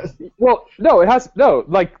saying, I guess. Well, no,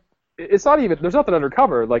 it's not even. There's nothing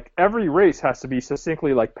undercover. Every race has to be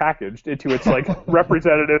succinctly packaged into its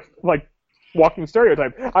representative walking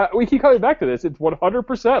stereotype. We keep coming back to this. It's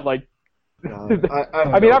 100% like. I mean, know,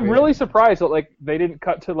 I'm man. really surprised that like they didn't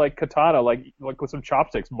cut to like Katana like with some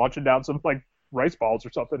chopsticks munching down some like rice balls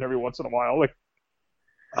or something every once in a while. Like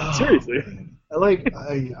seriously, Man. Like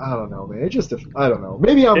I don't know, man. It just I don't know.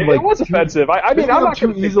 Maybe I'm it was offensive. I mean, maybe I'm I'm not too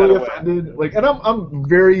going to easily offended. Like, and I'm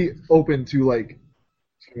very open to like.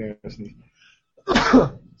 Excuse me,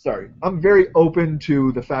 sorry, I'm very open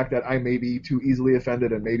to the fact that I may be too easily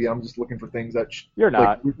offended, and maybe I'm just looking for things that You're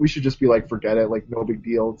not. Like, we should just be like, forget it, like no big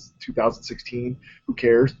deal. It's 2016, who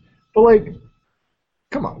cares? But like,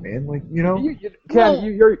 come on, man, like Ken,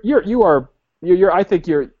 you're. I think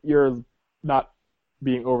you're not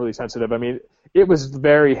being overly sensitive. I mean, it was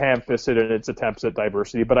very ham-fisted in its attempts at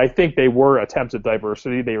diversity, but I think they were attempts at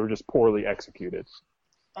diversity. They were just poorly executed.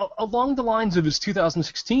 Along the lines of his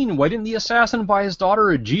 2016, why didn't the assassin buy his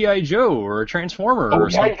daughter a G.I. Joe or a Transformer or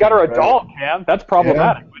something? He got her a doll, Cam. That's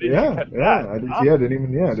problematic. Yeah. I didn't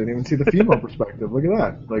even see the female perspective. Look at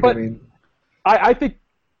that. Like, but, I mean, I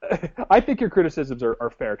think your criticisms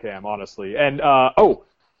are fair, Cam, honestly. And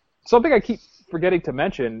something I keep forgetting to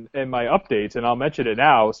mention in my updates, and I'll mention it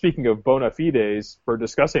now. Speaking of bona fides for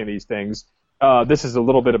discussing these things, this is a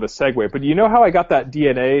little bit of a segue. But you know how I got that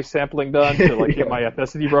DNA sampling done to like get my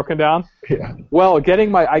ethnicity broken down? Yeah. Well, I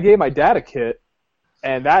gave my dad a kit,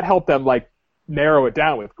 and that helped them like narrow it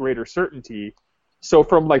down with greater certainty. So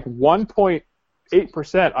from like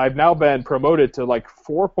 1.8%, I've now been promoted to like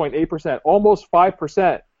 4.8%, almost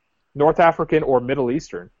 5% North African or Middle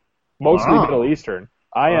Eastern, mostly Middle Eastern.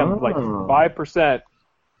 I am like 5%.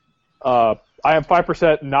 I am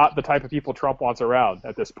 5% not the type of people Trump wants around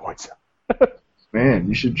at this point. Man,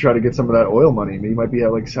 you should try to get some of that oil money. You might be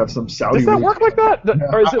have some Saudi. Does that work like that?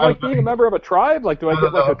 Or is it like I being a member of a tribe? Like, do I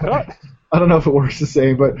get like a cut? I don't know if it works the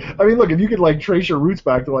same, but I mean, look, if you could like trace your roots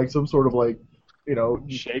back to like some sort of like,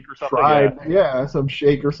 sheikh or something. Tribe, some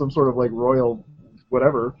sheikh or some sort of like royal,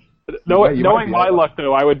 whatever. Knowing my luck,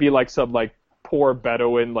 though, I would be like some like poor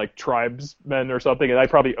Bedouin like tribesmen or something, and I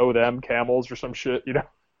probably owe them camels or some shit.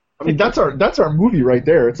 I mean, that's our movie right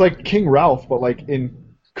there. It's like King Ralph, but like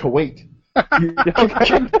in Kuwait.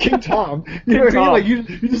 King Tom. You know what I mean? Like you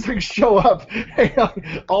just like show up. Hey,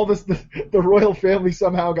 all this the royal family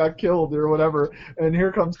somehow got killed or whatever, and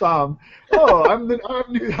here comes Tom. Oh, I'm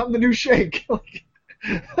the new sheikh. But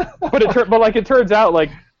it turns out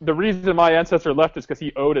like the reason my ancestor left is because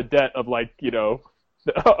he owed a debt of like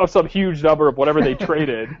of some huge number of whatever they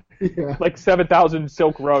traded, like 7,000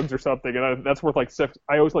 silk rugs or something, and that's worth like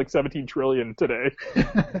I owe like 17 trillion today.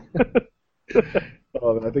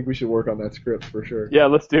 Oh, I think we should work on that script for sure. Yeah,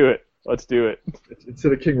 let's do it.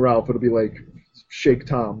 Instead of King Ralph, it'll be like Sheikh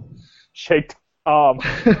Tom. Sheikh Tom.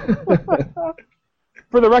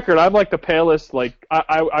 For the record, I'm like the palest. Like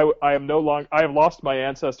I am no longer. I have lost my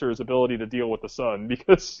ancestor's ability to deal with the sun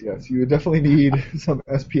because. Yes, you would definitely need some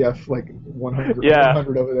SPF like 100. Yeah,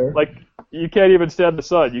 100 over there. Like you can't even stand the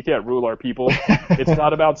sun. You can't rule our people. It's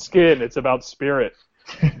not about skin. It's about spirit.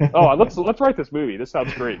 Oh, let's write this movie. This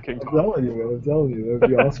sounds great, King Tom. I'm telling you, that'd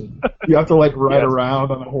be awesome. You have to like ride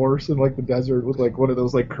around on a horse in like the desert with like one of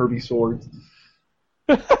those like Kirby swords.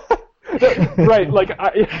 Right, like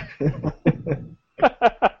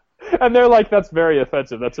and they're like, that's very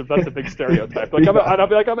offensive. That's a big stereotype. Like I'll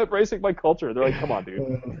be like, I'm embracing my culture. They're like, come on,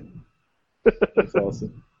 dude. That's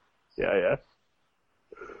awesome. Yeah.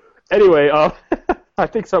 Anyway, I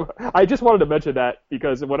think I just wanted to mention that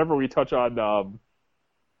because whenever we touch on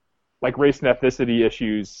like race and ethnicity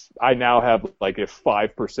issues, I now have like a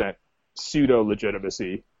 5% pseudo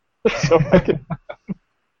legitimacy, so I can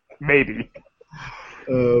maybe.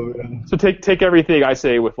 So take everything I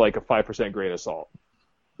say with like a 5% grain of salt.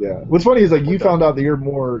 Yeah. What's funny is like you found out that you're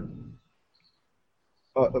more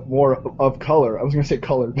of color. I was going to say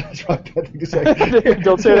colored, but that's right. I think to say.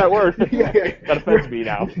 Don't say that word. Yeah. That offends me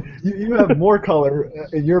now. You have more color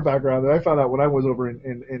in your background than I found out when I was over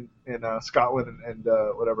in Scotland and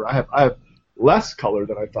whatever. I have less color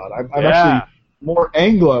than I thought. I'm actually more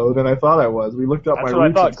Anglo than I thought I was. We looked up that's my what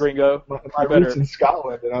roots. I thought, gringo. My roots in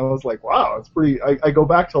Scotland, and I was like, wow, it's pretty. I go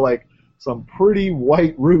back to like some pretty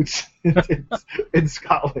white roots in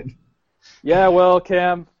Scotland. Yeah, well,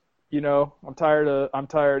 Cam, I'm tired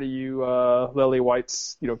of you lily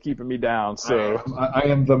whites, keeping me down. So I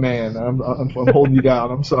am the man. I'm holding you down.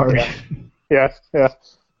 I'm sorry. Yeah.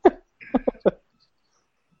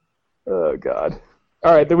 Oh God.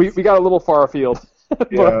 All right, then we got a little far afield.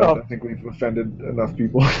 Yeah, I think we've offended enough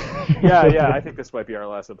people. Yeah. I think this might be our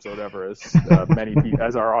last episode ever,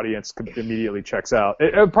 as our audience immediately checks out.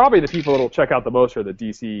 Probably the people that'll check out the most are the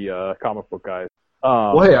DC comic book guys.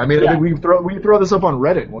 Well, hey, I mean, we throw this up on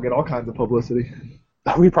Reddit, and we'll get all kinds of publicity.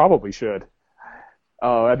 We probably should.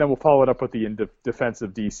 Oh, and then we'll follow it up with the Defense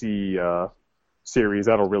of DC series.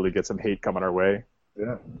 That'll really get some hate coming our way.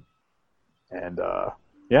 Yeah. And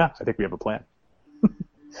yeah, I think we have a plan.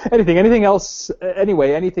 Anything else?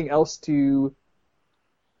 Anyway, anything else to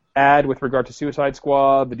add with regard to Suicide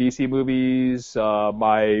Squad, the DC movies,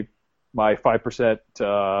 my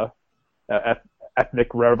 5%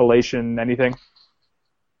 ethnic revelation, anything?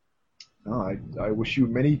 No, I wish you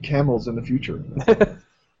many camels in the future.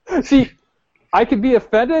 See, I could be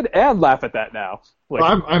offended and laugh at that now. Like,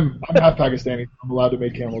 I'm half Pakistani. I'm allowed to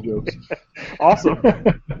make camel jokes. Awesome.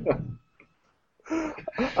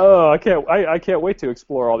 Oh, I can't wait to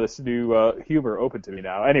explore all this new humor open to me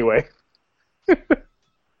now. Anyway.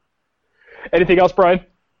 Anything else, Brian?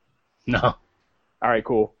 No. All right,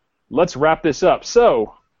 cool. Let's wrap this up.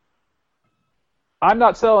 So, I'm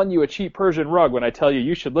not selling you a cheap Persian rug when I tell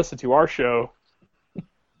you should listen to our show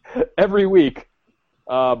every week,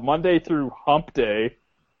 Monday through Hump Day.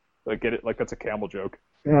 Like, get it? Like that's a camel joke.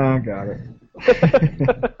 Yeah, I got it.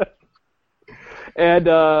 And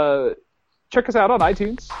check us out on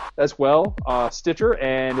iTunes as well, Stitcher,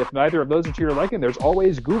 and if neither of those are to your liking, there's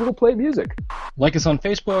always Google Play Music. Like us on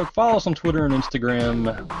Facebook, follow us on Twitter and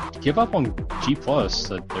Instagram. Give up on G+.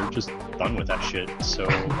 They're just done with that shit. So,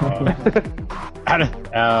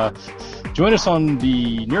 join us on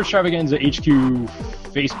the Nerdstravaganza HQ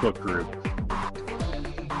Facebook group.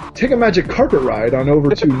 Take a magic carpet ride on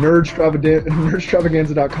over to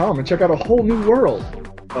nerdstravaganza.com and check out a whole new world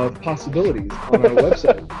of possibilities on our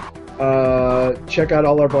website. Check out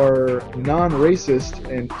all of our non-racist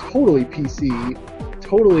and totally PC,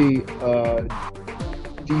 totally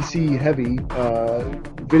DC-heavy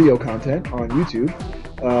video content on YouTube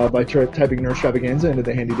by typing Nerdstravaganza into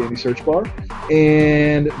the handy-dandy search bar.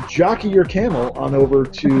 And jockey your camel on over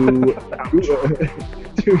to,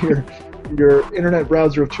 to your internet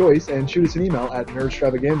browser of choice and shoot us an email at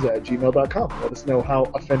nerdstravaganza@gmail.com. Let us know how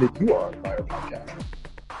offended you are by our podcast.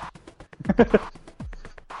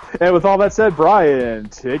 And with all that said, Brian,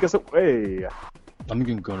 take us away. I'm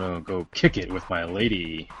gonna go kick it with my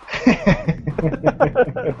lady.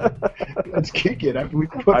 Let's kick it after we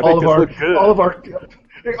put all of our.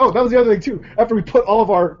 Oh, that was the other thing too. After we put all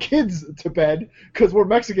of our kids to bed, because we're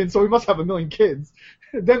Mexican, so we must have 1 million kids.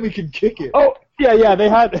 Then we can kick it. Oh, yeah, they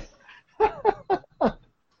had.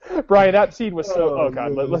 Brian, that scene was so. Oh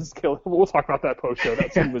God, let's kill. We'll talk about that post show.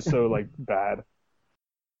 That scene was so bad.